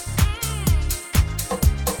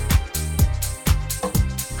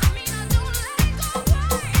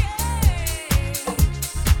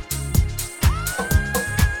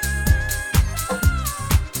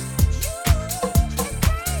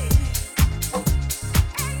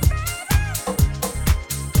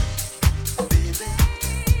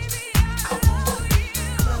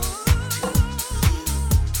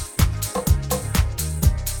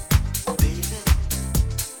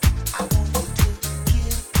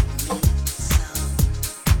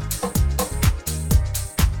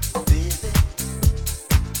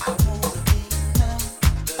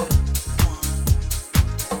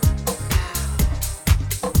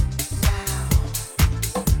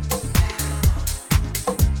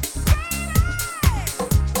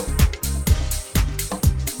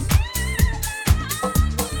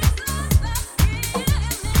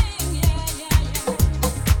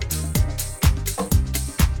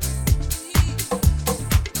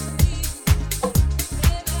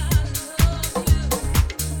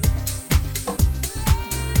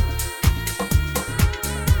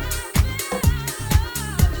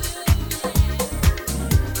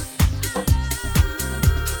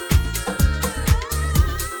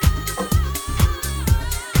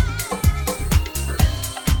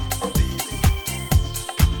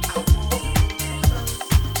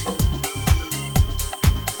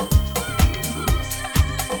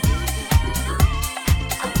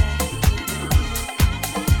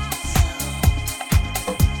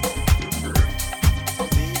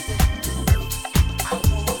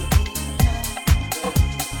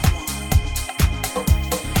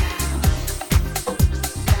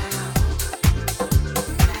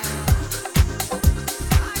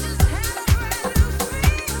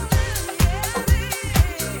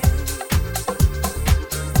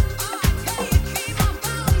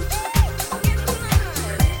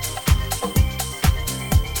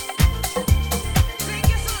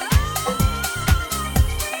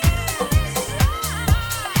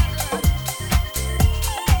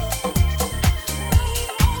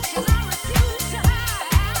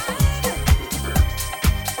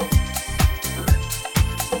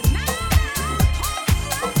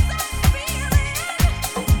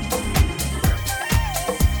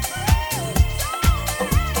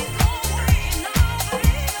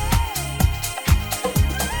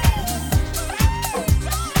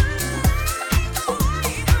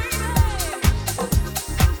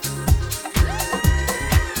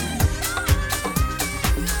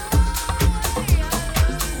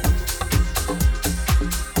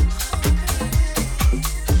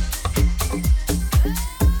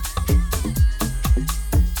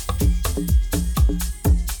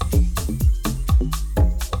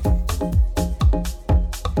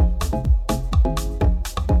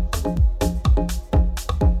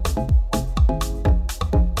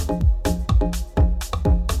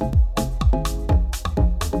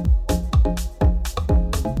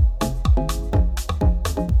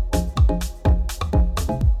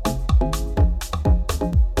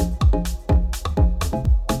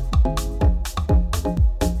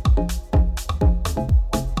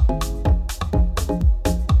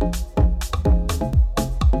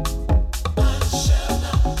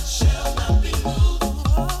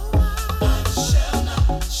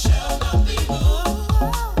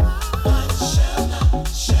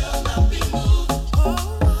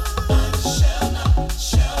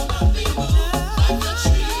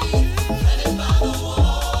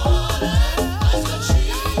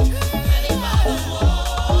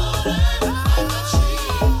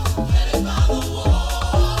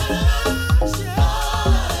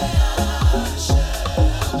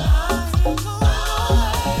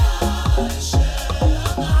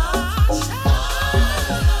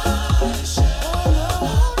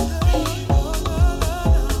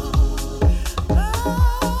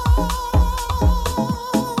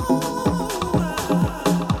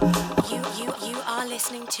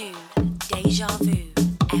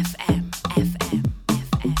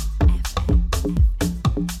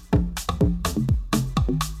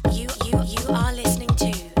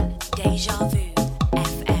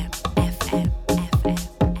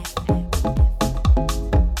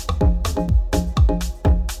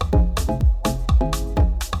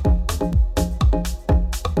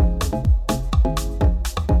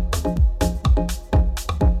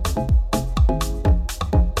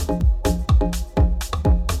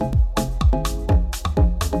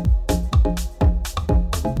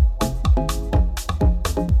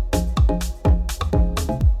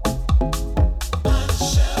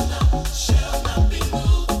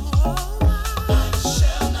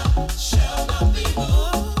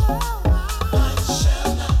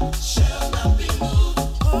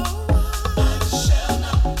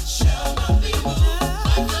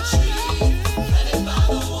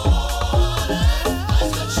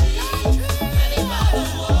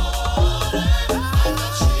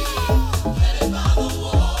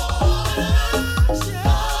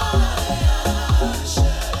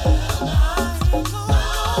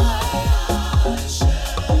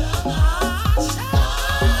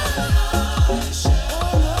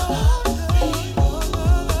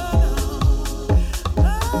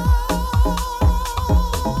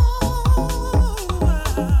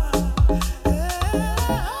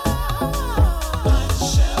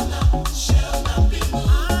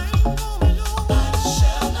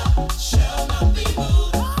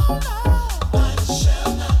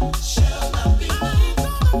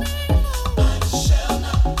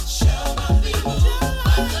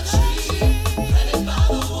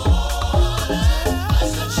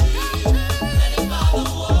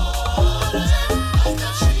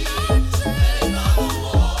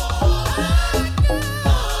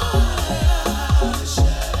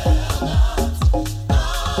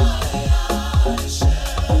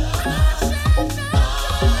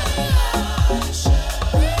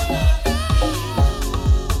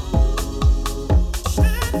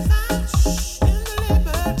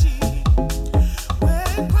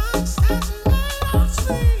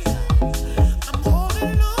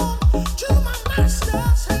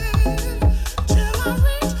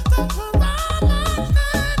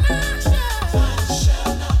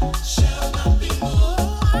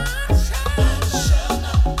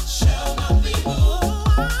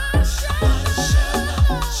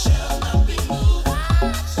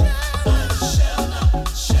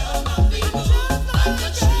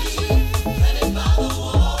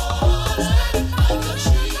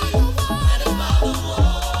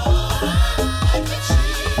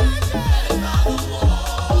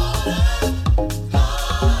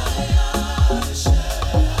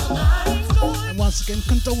 again,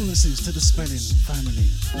 condolences to the Spelling family.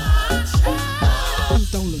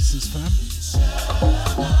 Condolences, fam.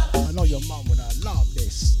 I know your mum would have loved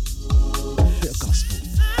this. Bit of gospel.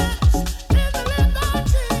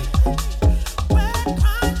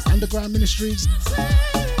 Underground Ministries.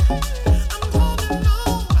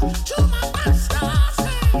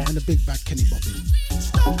 And the big bad Kenny Bobby.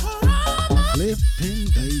 Flipping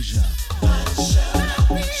Deja.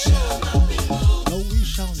 No, we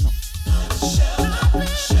shall not.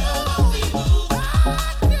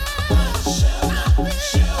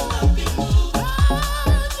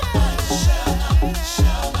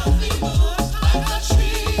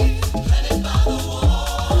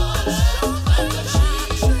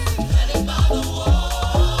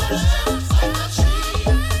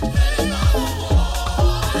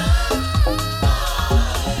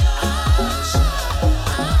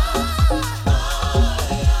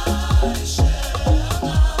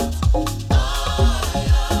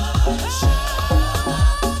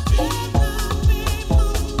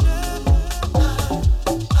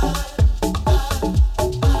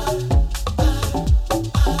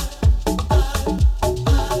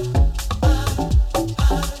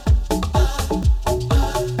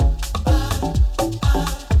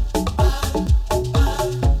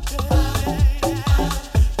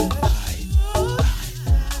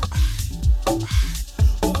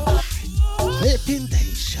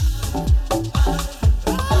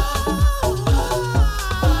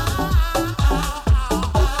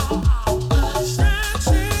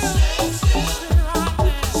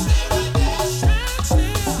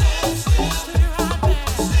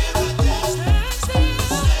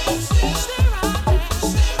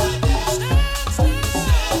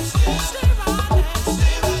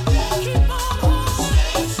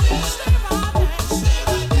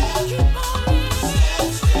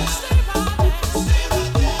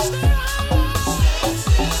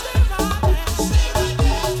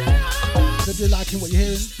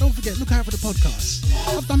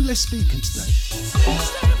 Speaking today. It's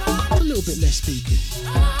a little bit less speaking.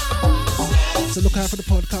 So look out for the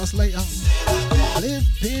podcast later.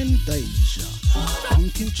 Flipping Deja.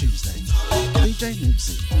 Funkin' Tuesday. DJ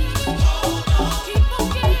Nibbsy.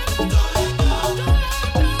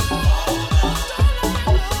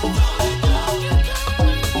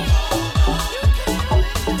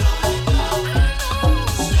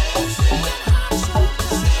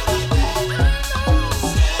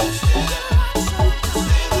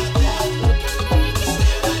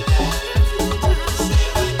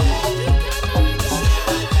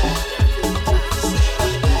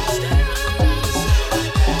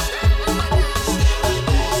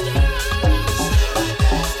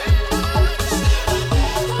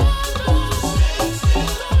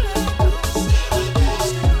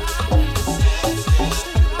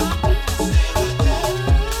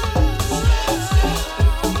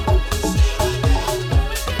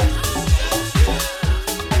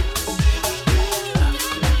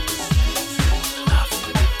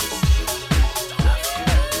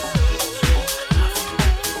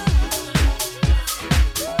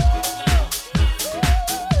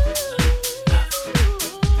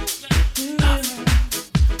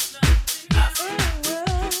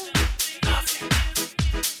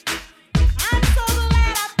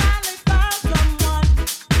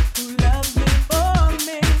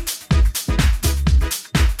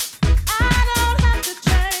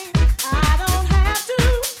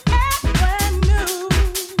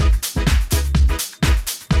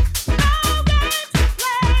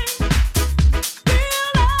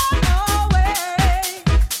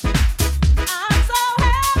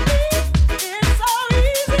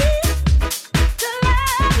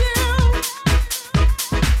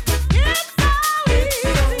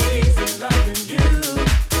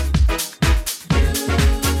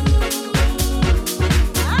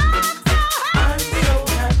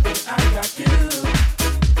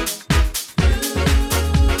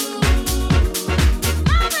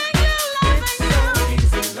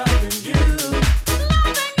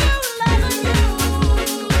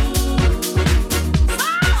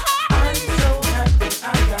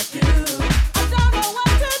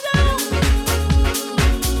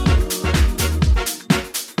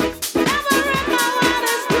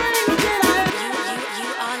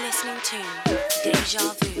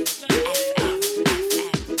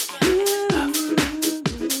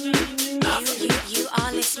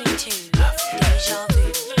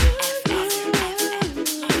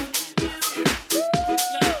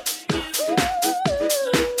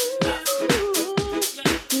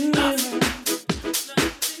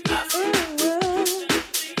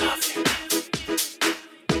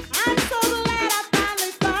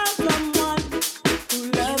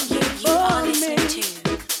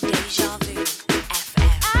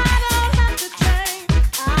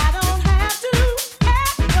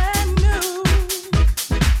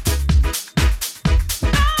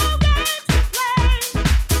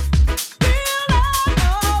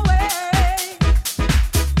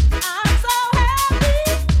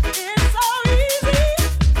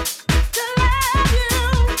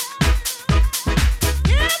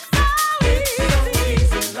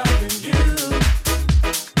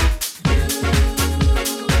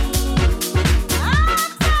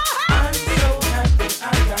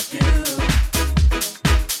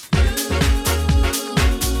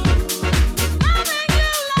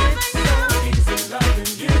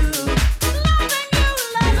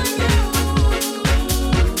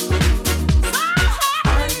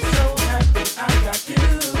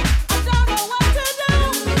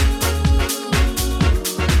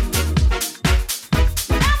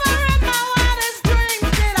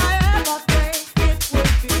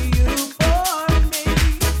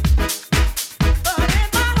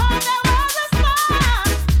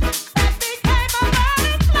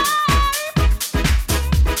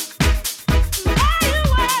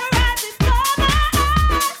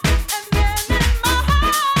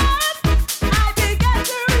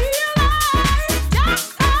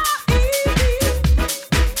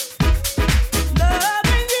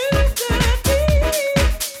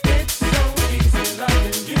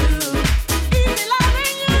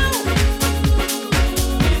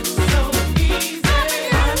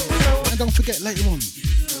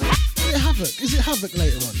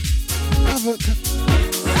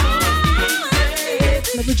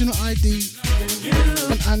 An original ID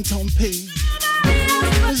from Anton P.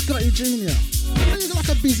 There's Gotti Jr. It's like it's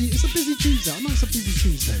a busy Tuesday. I know it's a busy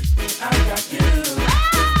Tuesday.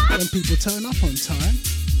 When people turn up on time.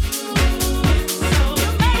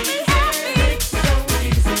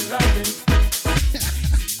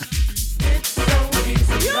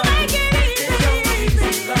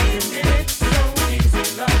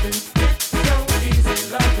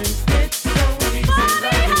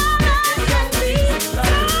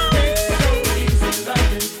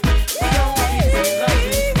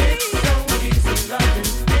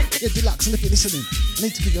 And if you're listening, I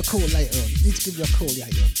need to give you a call later on. Need to give you a call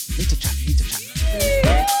later on. Need to chat.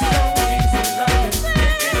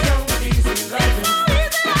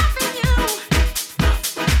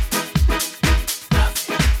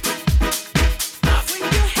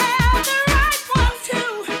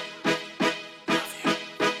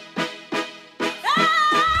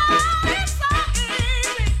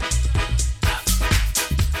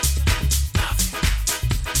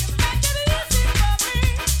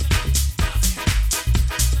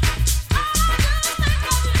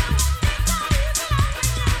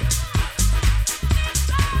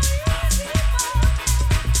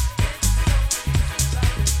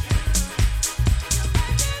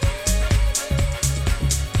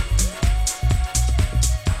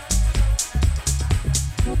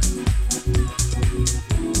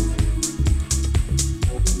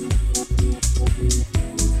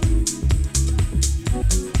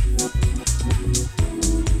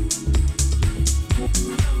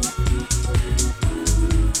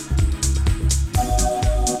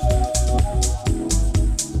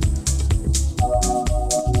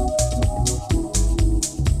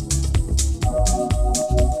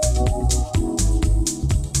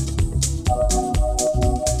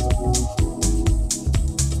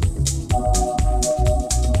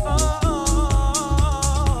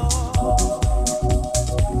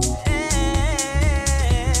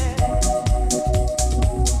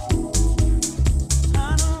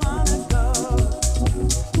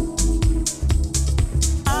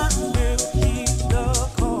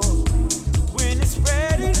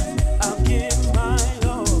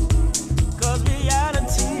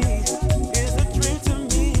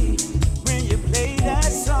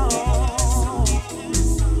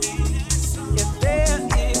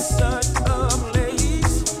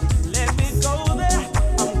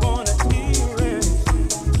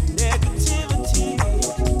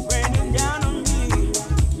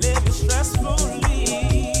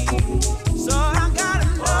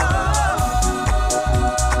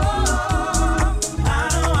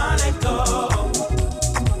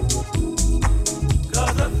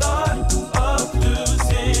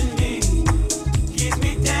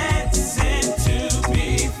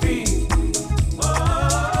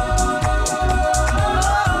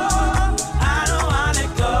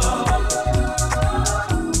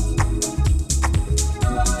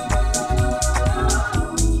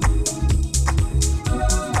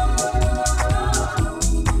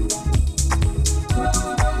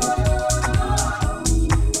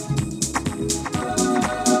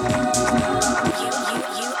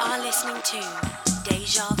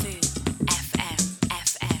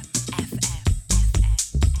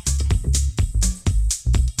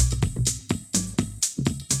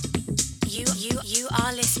 You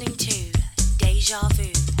are listening to Deja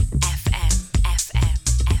Vu FM, FM,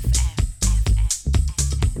 FM,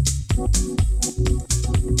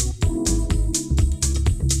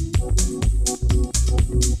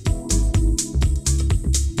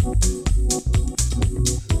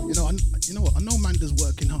 You know what? I know Amanda's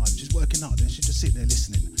working hard. She's working hard and she just sit there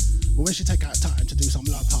listening. But when she take out time to do some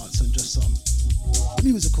love hearts and just some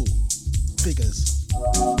musical figures,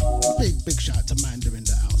 big shout out to Amanda in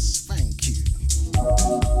the house. Thank you.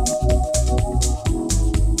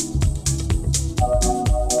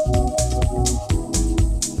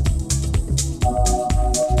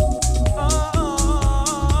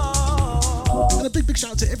 And a big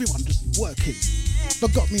shout out to everyone just working,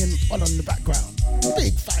 but got me all on the background.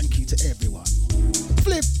 Big thank you to everyone.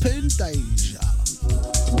 Flipping Deja.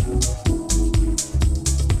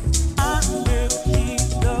 I will keep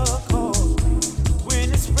the call.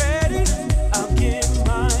 When it's ready, I'll give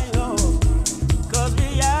my all. 'Cause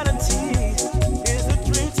reality is a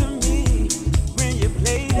dream to me when you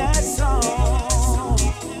play that song.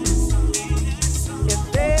 If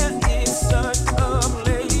there is such a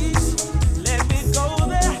place, let me go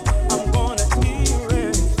there. I'm gonna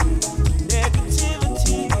erase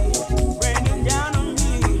negativity raining down on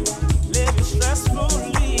me, living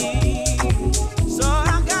stressfully.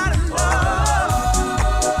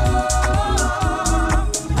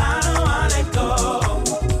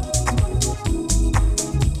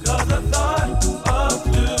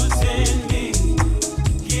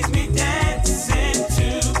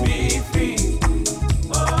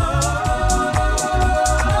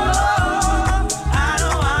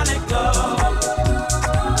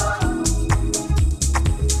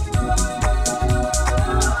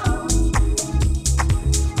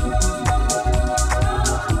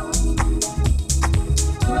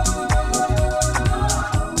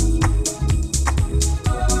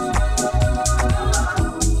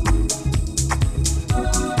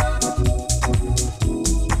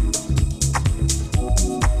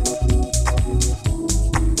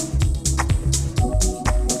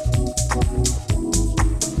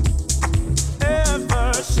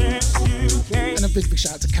 big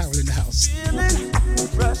shout out to Carol in the house.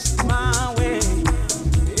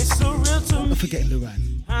 Not forgetting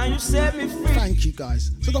Luran. Thank you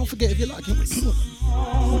guys. So don't forget if you're liking what you're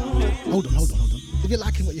hold on. If you're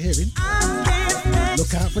liking what you're hearing,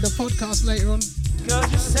 look out for the podcast later on.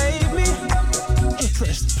 Cause you saved me. Just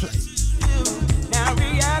press play. Now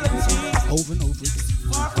reality over and over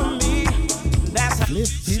again. far from me. That's how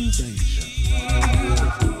Flipping danger.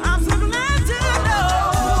 I'm so glad to know.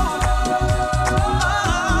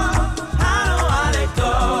 How do I let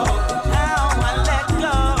go? How I let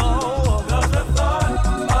go? 'Cause the thought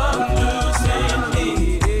of losing me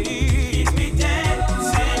keeps me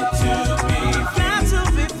dancing to be free. Got to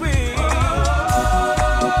be free.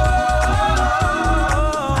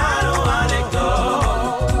 How do I let go?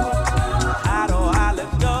 How do I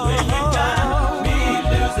let go? When you got me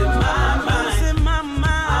losing my mind.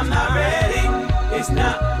 I'm not ready. It's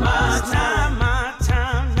not my time.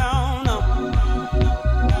 No.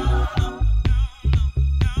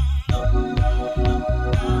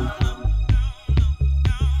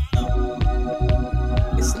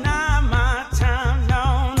 It's not my time. No.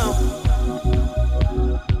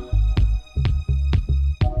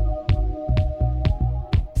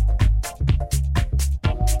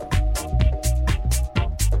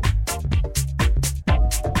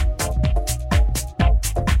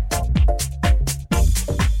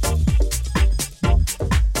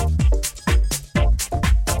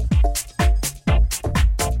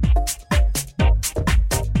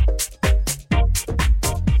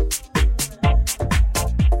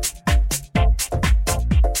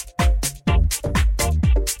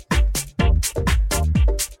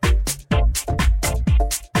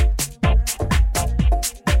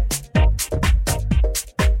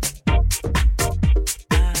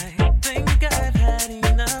 I think I've had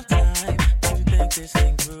enough time to think this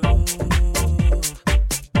thing through.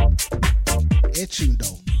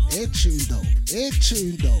 Etundo.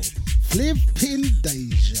 Flipping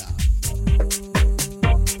danger.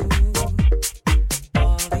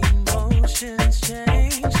 All emotions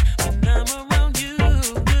change when I'm around you.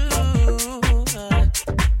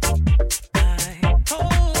 I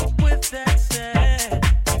hope with that said,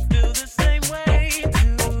 you feel the same way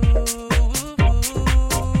too.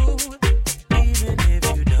 Even if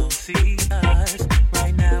you don't see us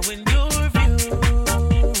right now in your view,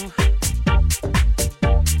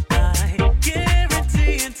 I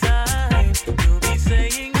guarantee in time you'll be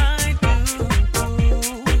saying I do.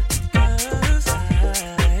 'Cause I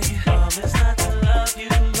promise not to love you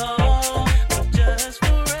long.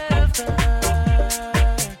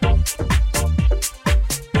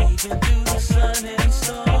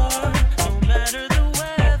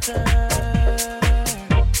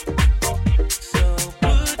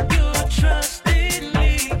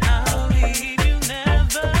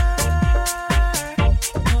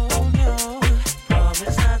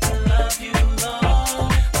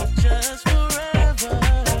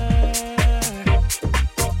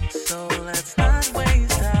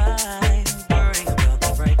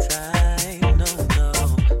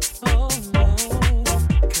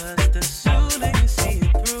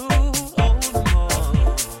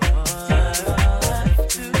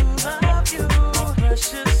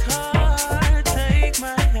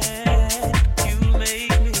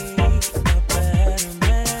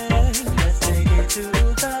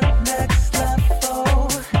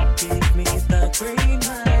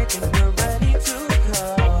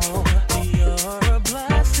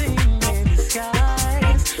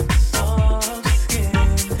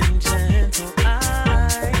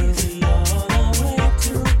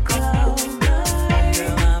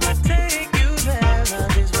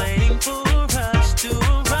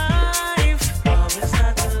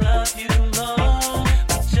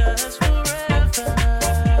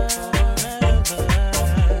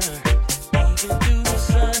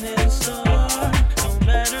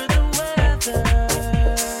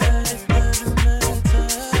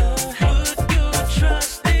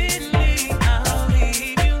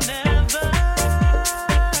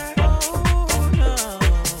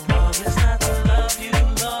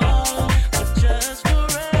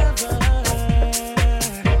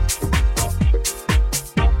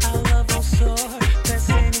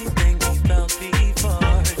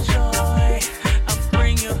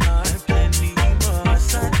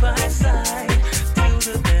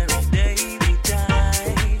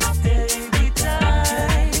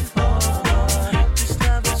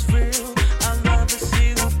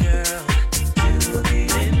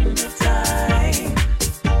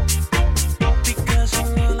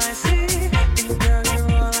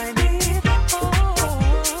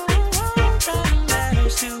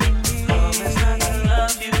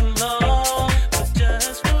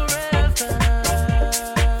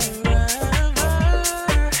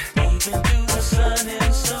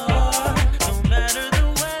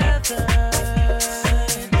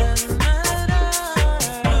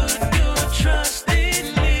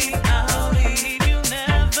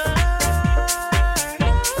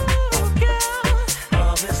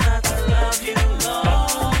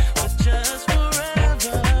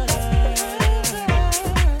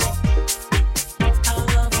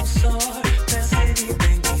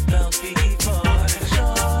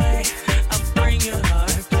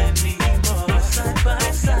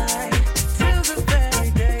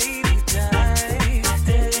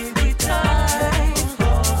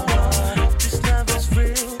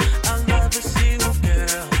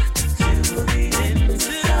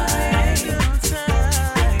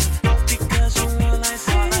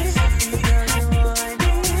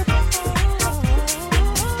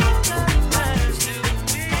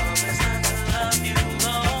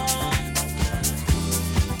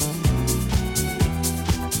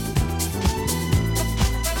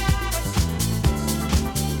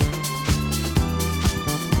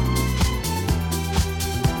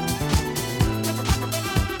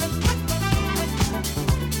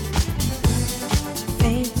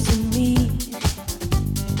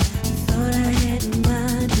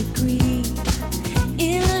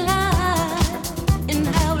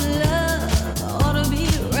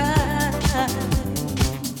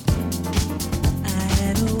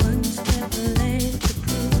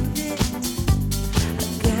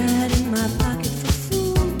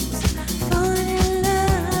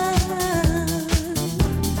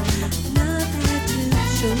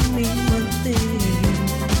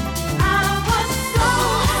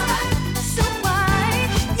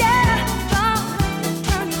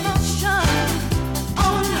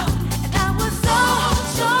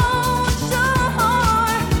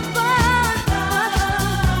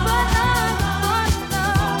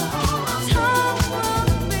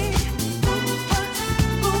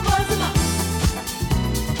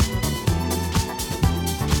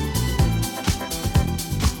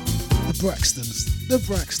 Braxtons. The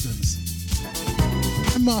Braxtons.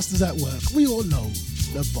 And Masters at Work. We all know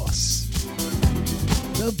the boss.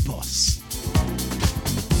 The boss.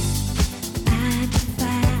 I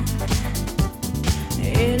defy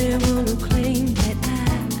anyone who claimed that I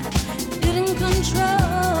didn't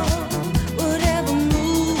control whatever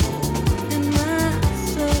moved in my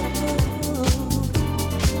soul.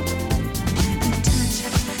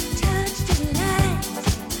 Touch the light,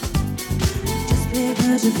 just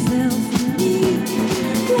because it fell for me.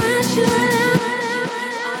 Why should I?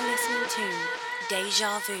 Are listening to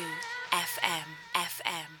Deja Vu FM.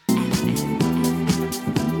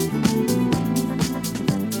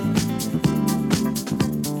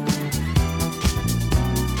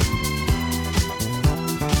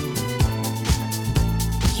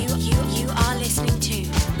 You are listening to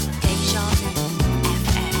Deja Vu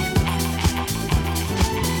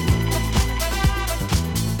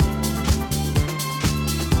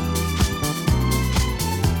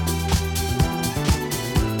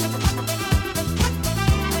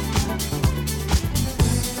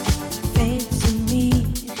Fancy me,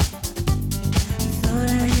 thought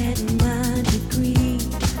I had my degree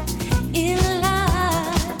in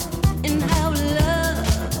life and how love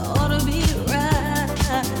ought to be right.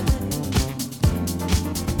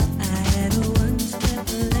 I had a one-step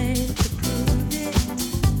plan to prove it.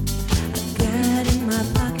 A guide in my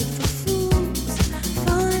pocket for fools,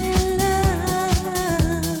 falling in love.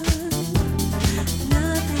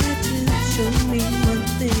 Love had to show me one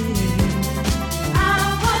thing. I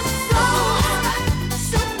was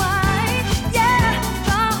so white, yeah,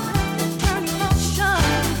 turn emotion.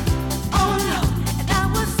 Oh no, and I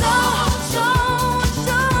was so sure,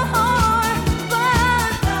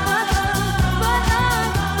 but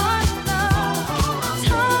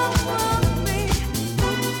told me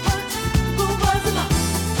who was the boss.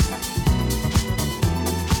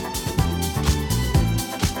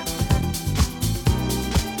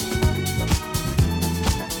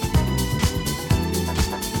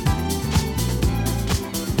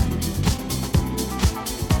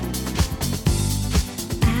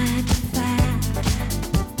 I defy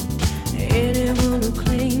anyone who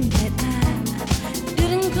claimed that I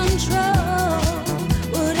didn't control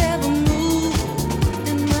whatever moved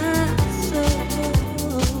in my soul.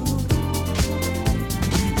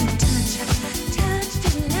 Touch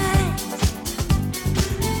the light,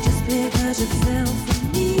 just because it fell for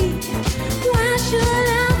me. Why should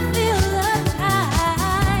I feel alive?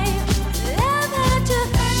 Love had to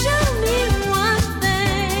show me one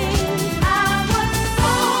thing. I was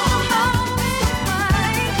so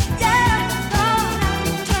white, yeah,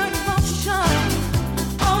 turn emotion.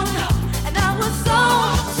 Oh no, and I was so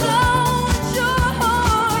sure,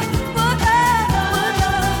 but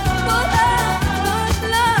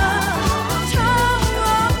love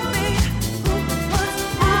told me who was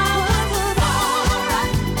alright,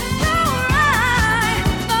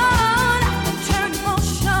 turn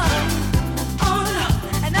emotion. Oh no,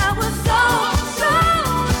 and I was so sure,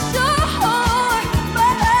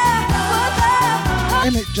 but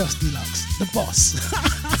Ain't it just deluxe? The boss.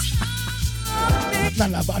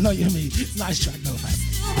 No, but I know what you mean. Nice track though, fam.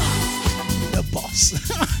 The boss.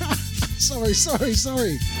 Sorry.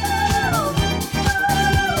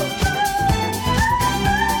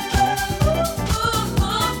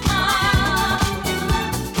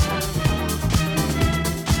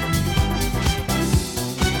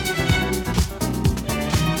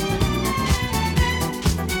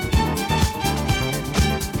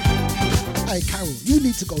 Hey, Carol, you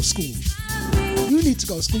need to go school. You need to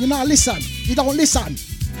go to school. You know, listen. You don't listen.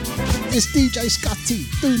 It's DJ Scotty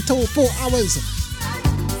doing till 4 hours.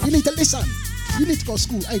 You need to listen. You need to go to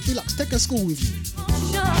school. Hey, Deluxe, take a school with you.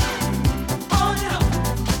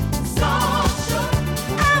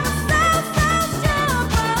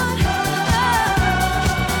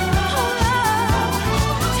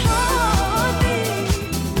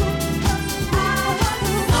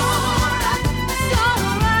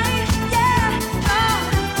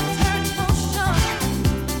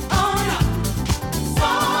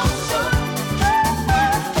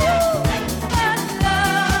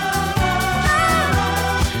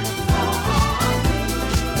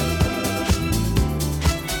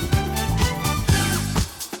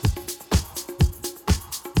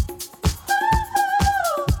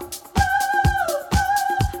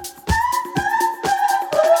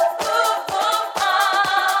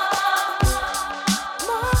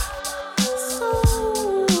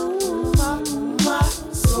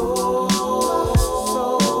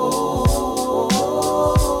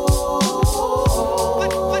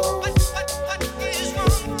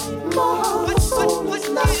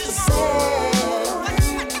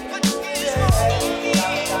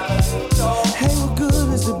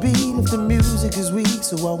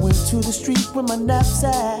 to the street with my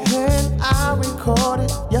knapsack. And I recorded,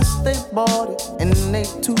 yes, they bought it. And they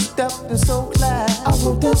two-stepped and so glad. I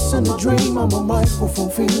wrote this in a dream on my microphone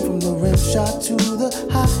fiend. From the rim shot to the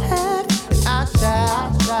hi-hat. I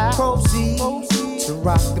shall proceed to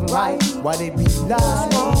rock the mic while they be live.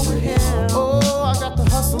 Oh, I got the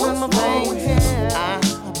hustle in my veins.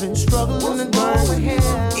 I've been struggling and burning.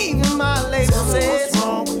 Even my label says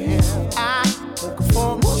I can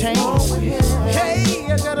conform to change. Hey,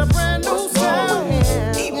 I got a brand new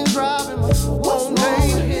sound. Even driving my own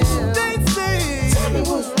name. They say, tell me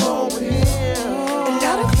what's wrong with him. And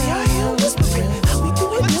loud and clear I hear whispering. How we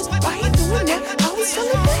doing this? Why you doing that? How we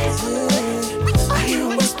selling that? I hear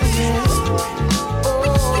whispering. Oh,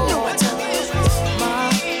 you know I tell you.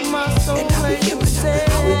 My soul ain't you say.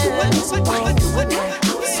 How we doing this? Why you doing that?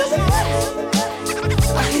 How we selling that?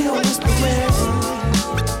 I hear whispering.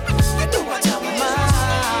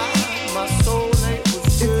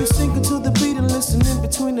 Listening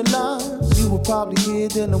between the lines, you will probably hear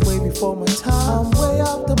that I'm way before my time. I'm way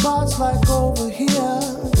out the box like over here.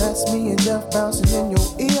 That's me and Jeff bouncing in your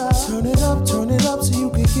ear. Turn it up so you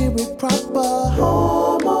can hear it proper.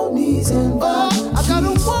 Harmonies and vibes. I got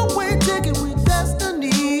a one-way ticket with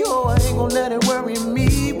destiny. Oh, I ain't gonna let it worry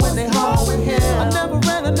me when they haul with him. I never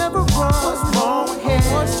ran, I never run. What's wrong with him?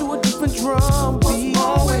 March to a different drum beat. What's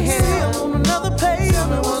wrong with him? See, I'm on another page. Tell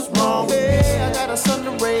me what's wrong with him? I got a son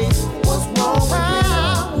to raise. What's wrong with him?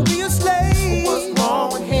 I will be a slave. What's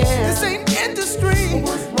wrong with him? This ain't industry.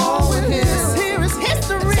 What's wrong with him? This here is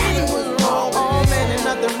history. What's wrong with him? Oh man, ain't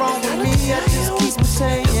nothing wrong with me. I just keep on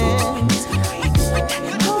saying.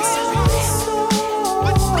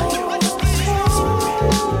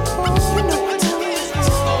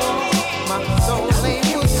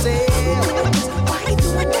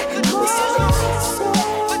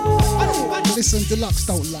 Listen, Deluxe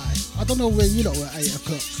don't lie. I don't know where you lot were at 8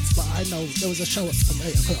 o'clock, but I know there was a show at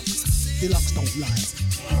 8 o'clock. Deluxe don't lie.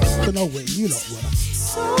 I don't know where you lot were.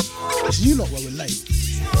 You lot were late.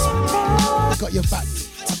 I got your back.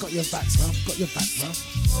 I got your back, bro. Got your back, bro.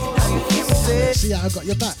 See how I got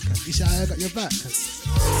your back? You see how I got your back?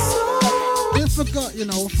 You forgot, you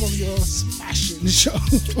know, from your smashing show.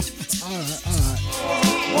 Alright.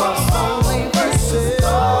 My soul ain't versus.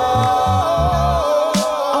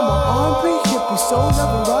 I'm an R&B hippie, soul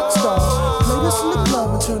loving rock star. Play this in the club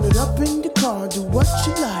and turn it up in the car. Do what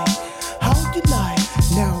you like, how you like.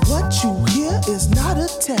 Now what you hear is not a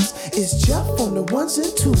test. It's Jeff on the ones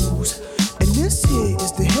and twos. And this here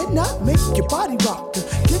is the head knot, make your body rock to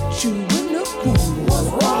get you in the groove. What's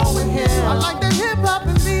wrong with him? I like that hip hop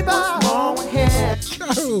and bebop. What's wrong with him?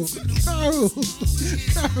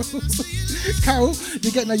 Carol,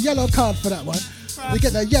 you're getting a yellow card for that one. You're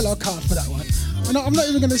getting a yellow card for that one. I'm not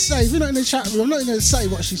even going to say, if you're not in the chat room, I'm not even going to say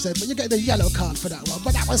what she said, but you're getting a yellow card for that one.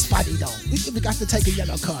 But that was funny though. We have to take a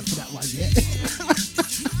yellow card for that one, yeah?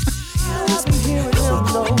 I've been hearing him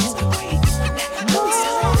low.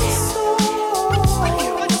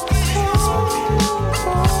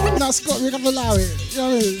 Now, Scott, you have to allow it. You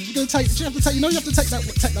know, you're gonna take. You have to take. You know, you have to take that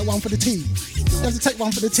one for the team. You have to take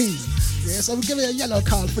one for the team. Yeah, so we'll give it a yellow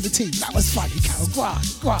card for the team. That was funny, Carol. Go on.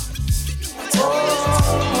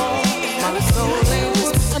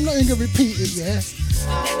 I'm not even gonna repeat it. Yeah,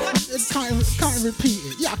 can't repeat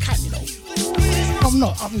it. Yeah, I can. You know,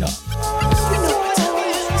 I'm not.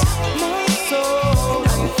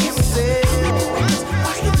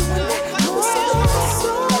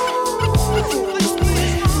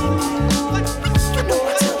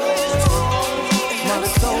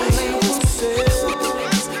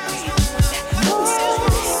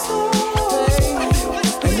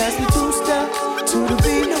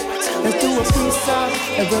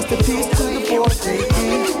 And rest in peace to the boy J.E.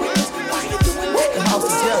 The house is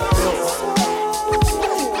Jeff built.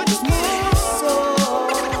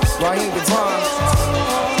 Raheem Devon.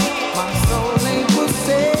 My soul ain't for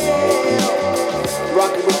sale.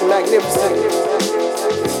 Rockin' with the magnificent.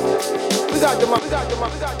 We got the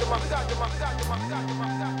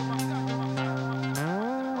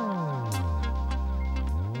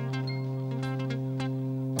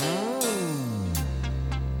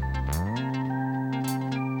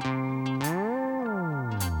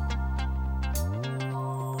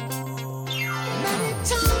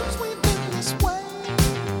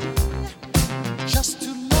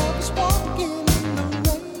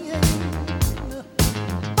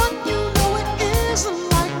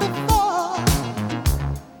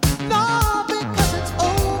Because it's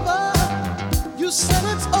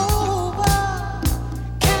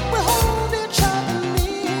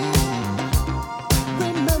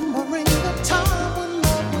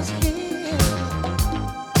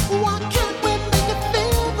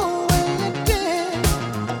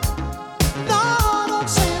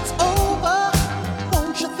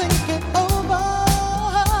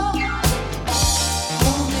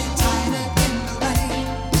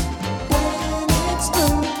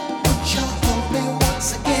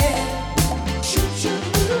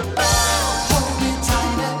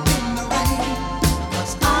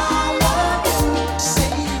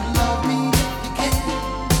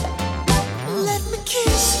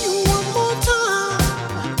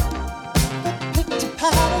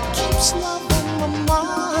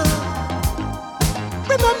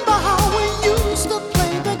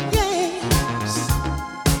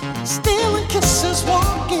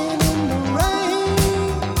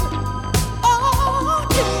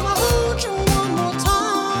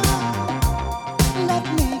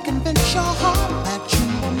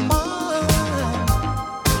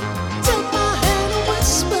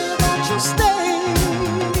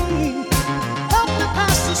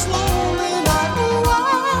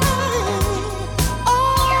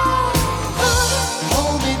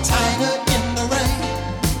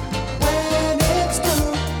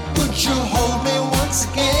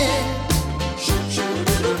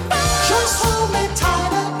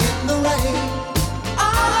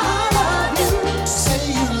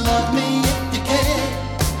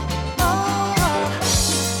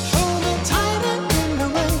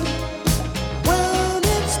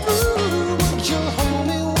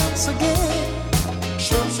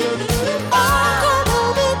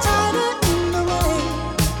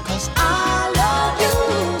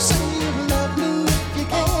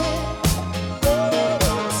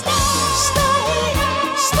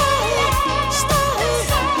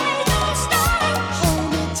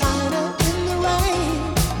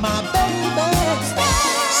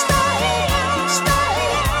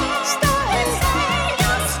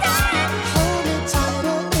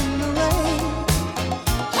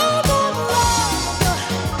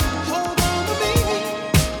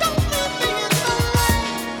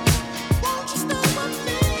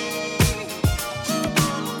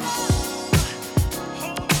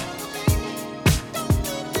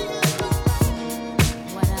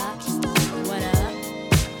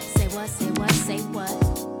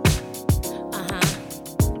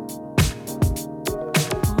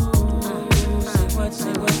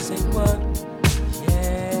say what?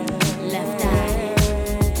 Yeah. Left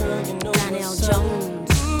Eye, Girl, you know Donnell what's up.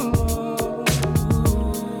 Jones. Ooh,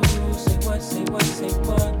 say what, say what, say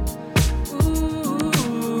what? Ooh,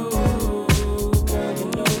 girl, you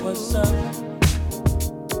know what's up.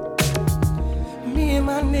 Me and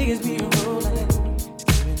my niggas be rolling,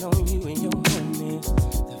 screaming on you and your homies.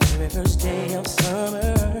 The very first day of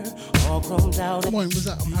summer, all grown out. What was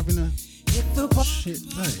that? I'm having a Hit the party. shit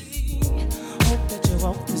day. Hope that you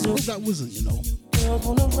walk this Hope that wasn't, you know. girls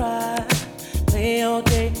wanna ride, play all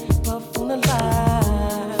day, puff on the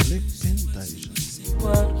line. Flipping Deja.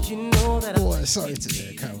 What you know that Boy, sorry to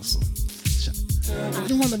hear, Carlson.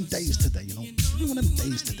 You one of them days today, you know. You one of them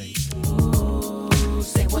days today.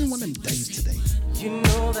 say You what one of them days today. you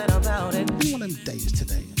know that about it. You one of them days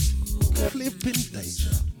today. Flipping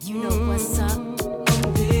Deja. You know what's up.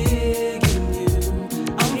 I'm digging you,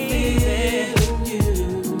 I'm feeling you.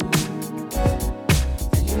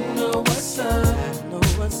 You know what's up, know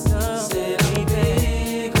what's up. Said I'm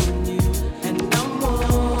big on you, and I'm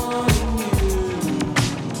wanting you.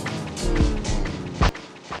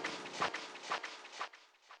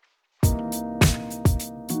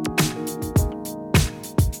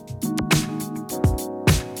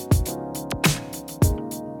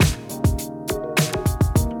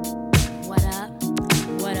 What up?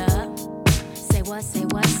 What up? Say what? Say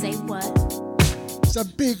what? Say what? It's a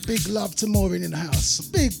big love to Maureen in the house.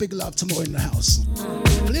 Big love to Maureen in the house.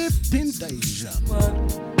 Flipping Deja.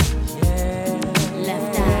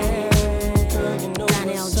 Left Eye, Girl, you know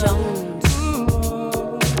Donnell what's up. Jones.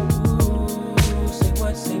 Say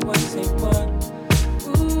what, say what, say what?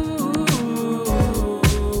 Ooh,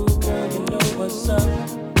 girl, you know what's up.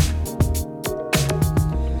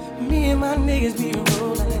 Me and my niggas be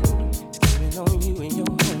rolling, screaming on you and your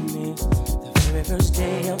homies. The very first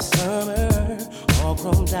day of summer, all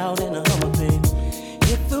grown out in a Hummer, baby.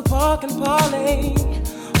 Hit the park and parlay.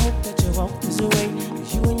 Hope that you walk this way,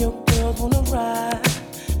 'cause you and your girls wanna ride,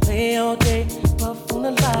 play all day, puff on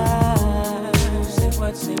the line. Say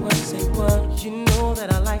what, say what, say what? You know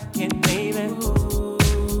that I like it, baby. Ooh,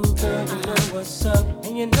 girl, you know what's up,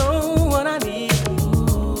 and you know what I need.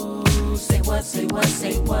 Ooh, say what, say what,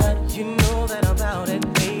 say what? You know that I'm about it,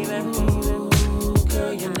 baby. Ooh,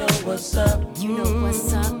 girl, you know what's up. You know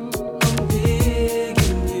what's up. I'm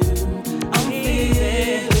digging you, I'm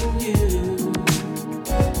feeling you.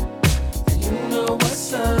 And you know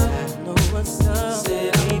what's up, know what's up.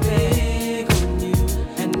 Said I'm big on you,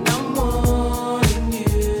 and I'm wanting you.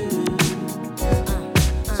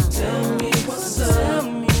 So tell me what's up, tell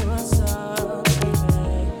me what's up,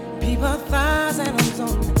 baby. Peep our thighs and I'm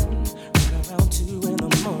zoning, right around 2 in the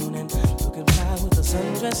morning, looking fly with a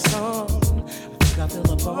sundress on. I think I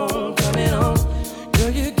feel a bone coming on. Girl,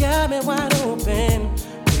 you got me wide open,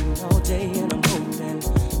 waiting all day and I'm hoping.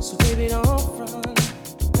 So baby, don't front,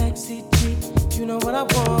 backseat Jeep, you know what I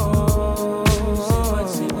want. Say what,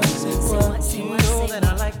 say what, say what? You know that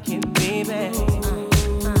I like it, baby.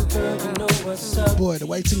 Girl, you know what's up. Boy, the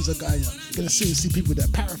way things are going, you're gonna soon see people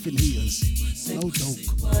that paraffin heaters. No joke.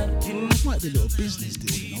 It might be a little business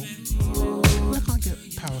deal, you know. I can't get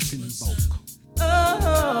paraffin in bulk.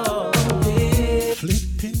 Oh,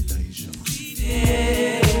 Flipping Deja.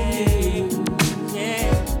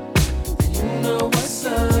 yeah. You know what's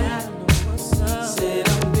up, said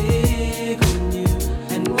I'm big on you,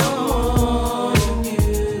 and I'm on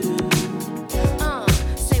you.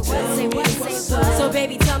 Say what? Say what? Say what? So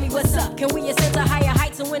baby, tell me what's up. Can we ascend to higher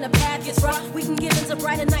heights, and when the path gets rough, we can give into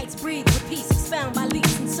brighter nights, breathe with peace, expound by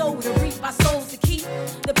leaps and soul to reap our souls to keep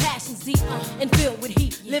the passions deep and filled with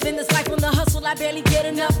heat. Living this life on the hustle, I barely get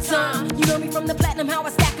enough time. You know me from the platinum, how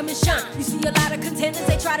I stack 'em and shine. You see a lot of contenders,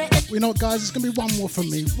 they try to. You know, guys, it's gonna be one more from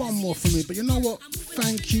me. But you know what?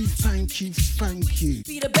 Thank you.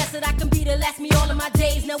 Be the best that I can be to last me all of my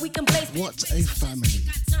days. Now we can blaze. What a family.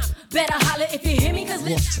 Better holler if you hear me, cause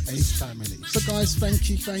What a family. So, guys, thank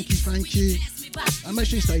you. And make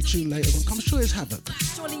sure you stay tuned later on. I'm sure it's Havoc.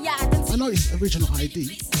 surely I can I know it's original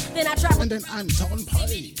ID. Then I try. And then Anton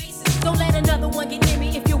Pay. Don't let another one get near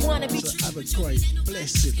me if you wanna be. So have a great,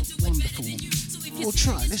 blessed, wonderful. We'll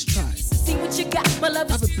try. Let's try. See what you got, my love.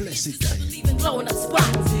 Have a blessed day. Even blowing up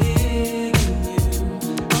spots.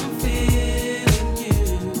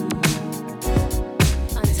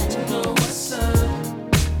 Untouchable.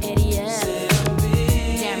 Eddie F.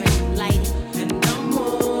 Darren Lighty.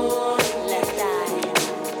 Left Eye.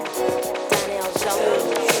 Donnell Jones.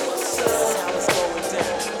 This is how it's going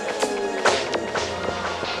down.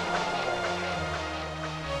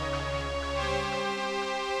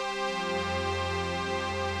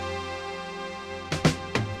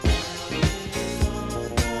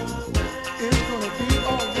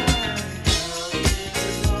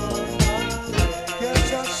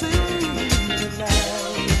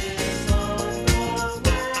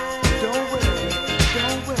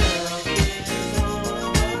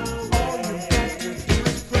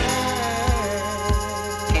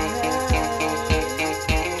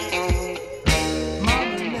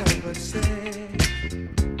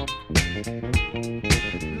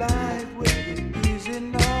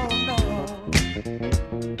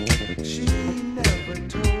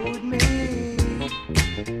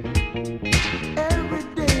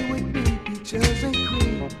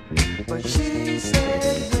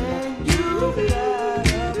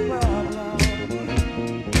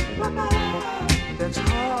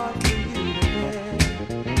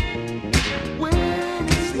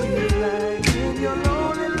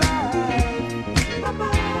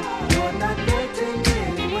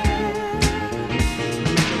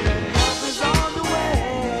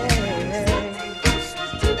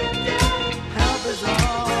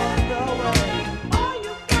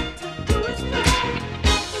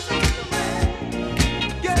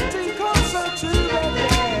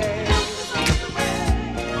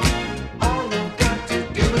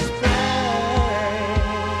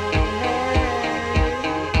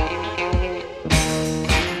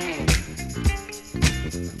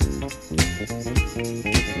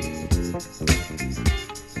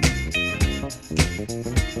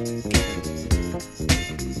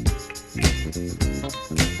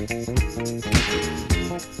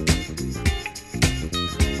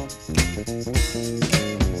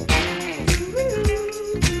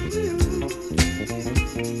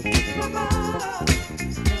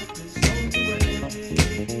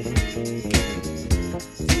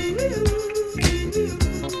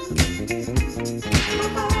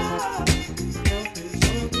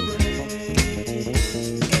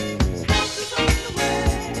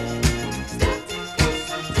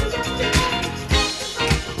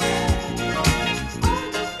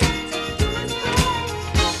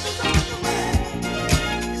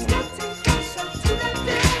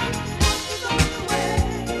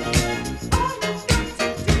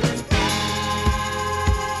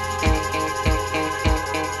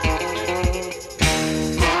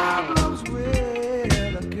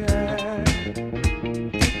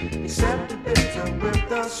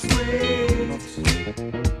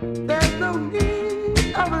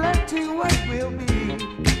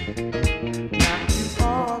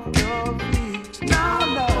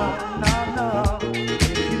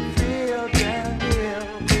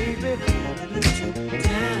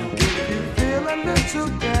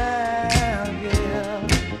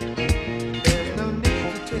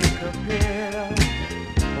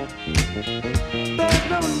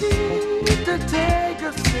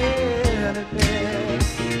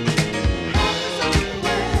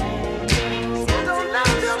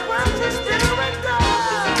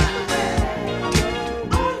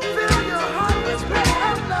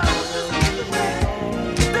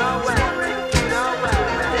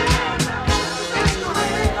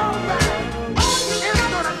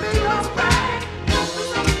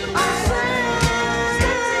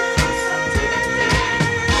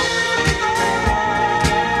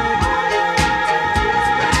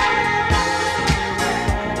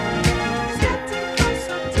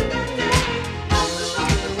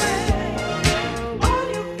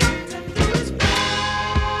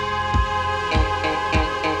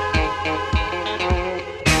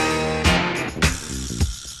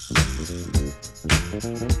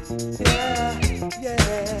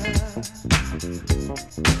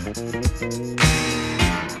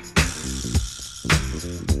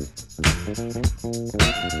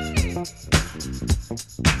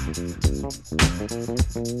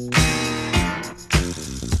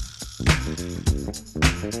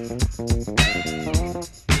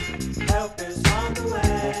 Help is on the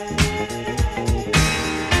way.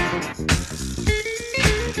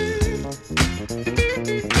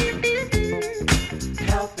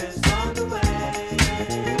 Help is on the way.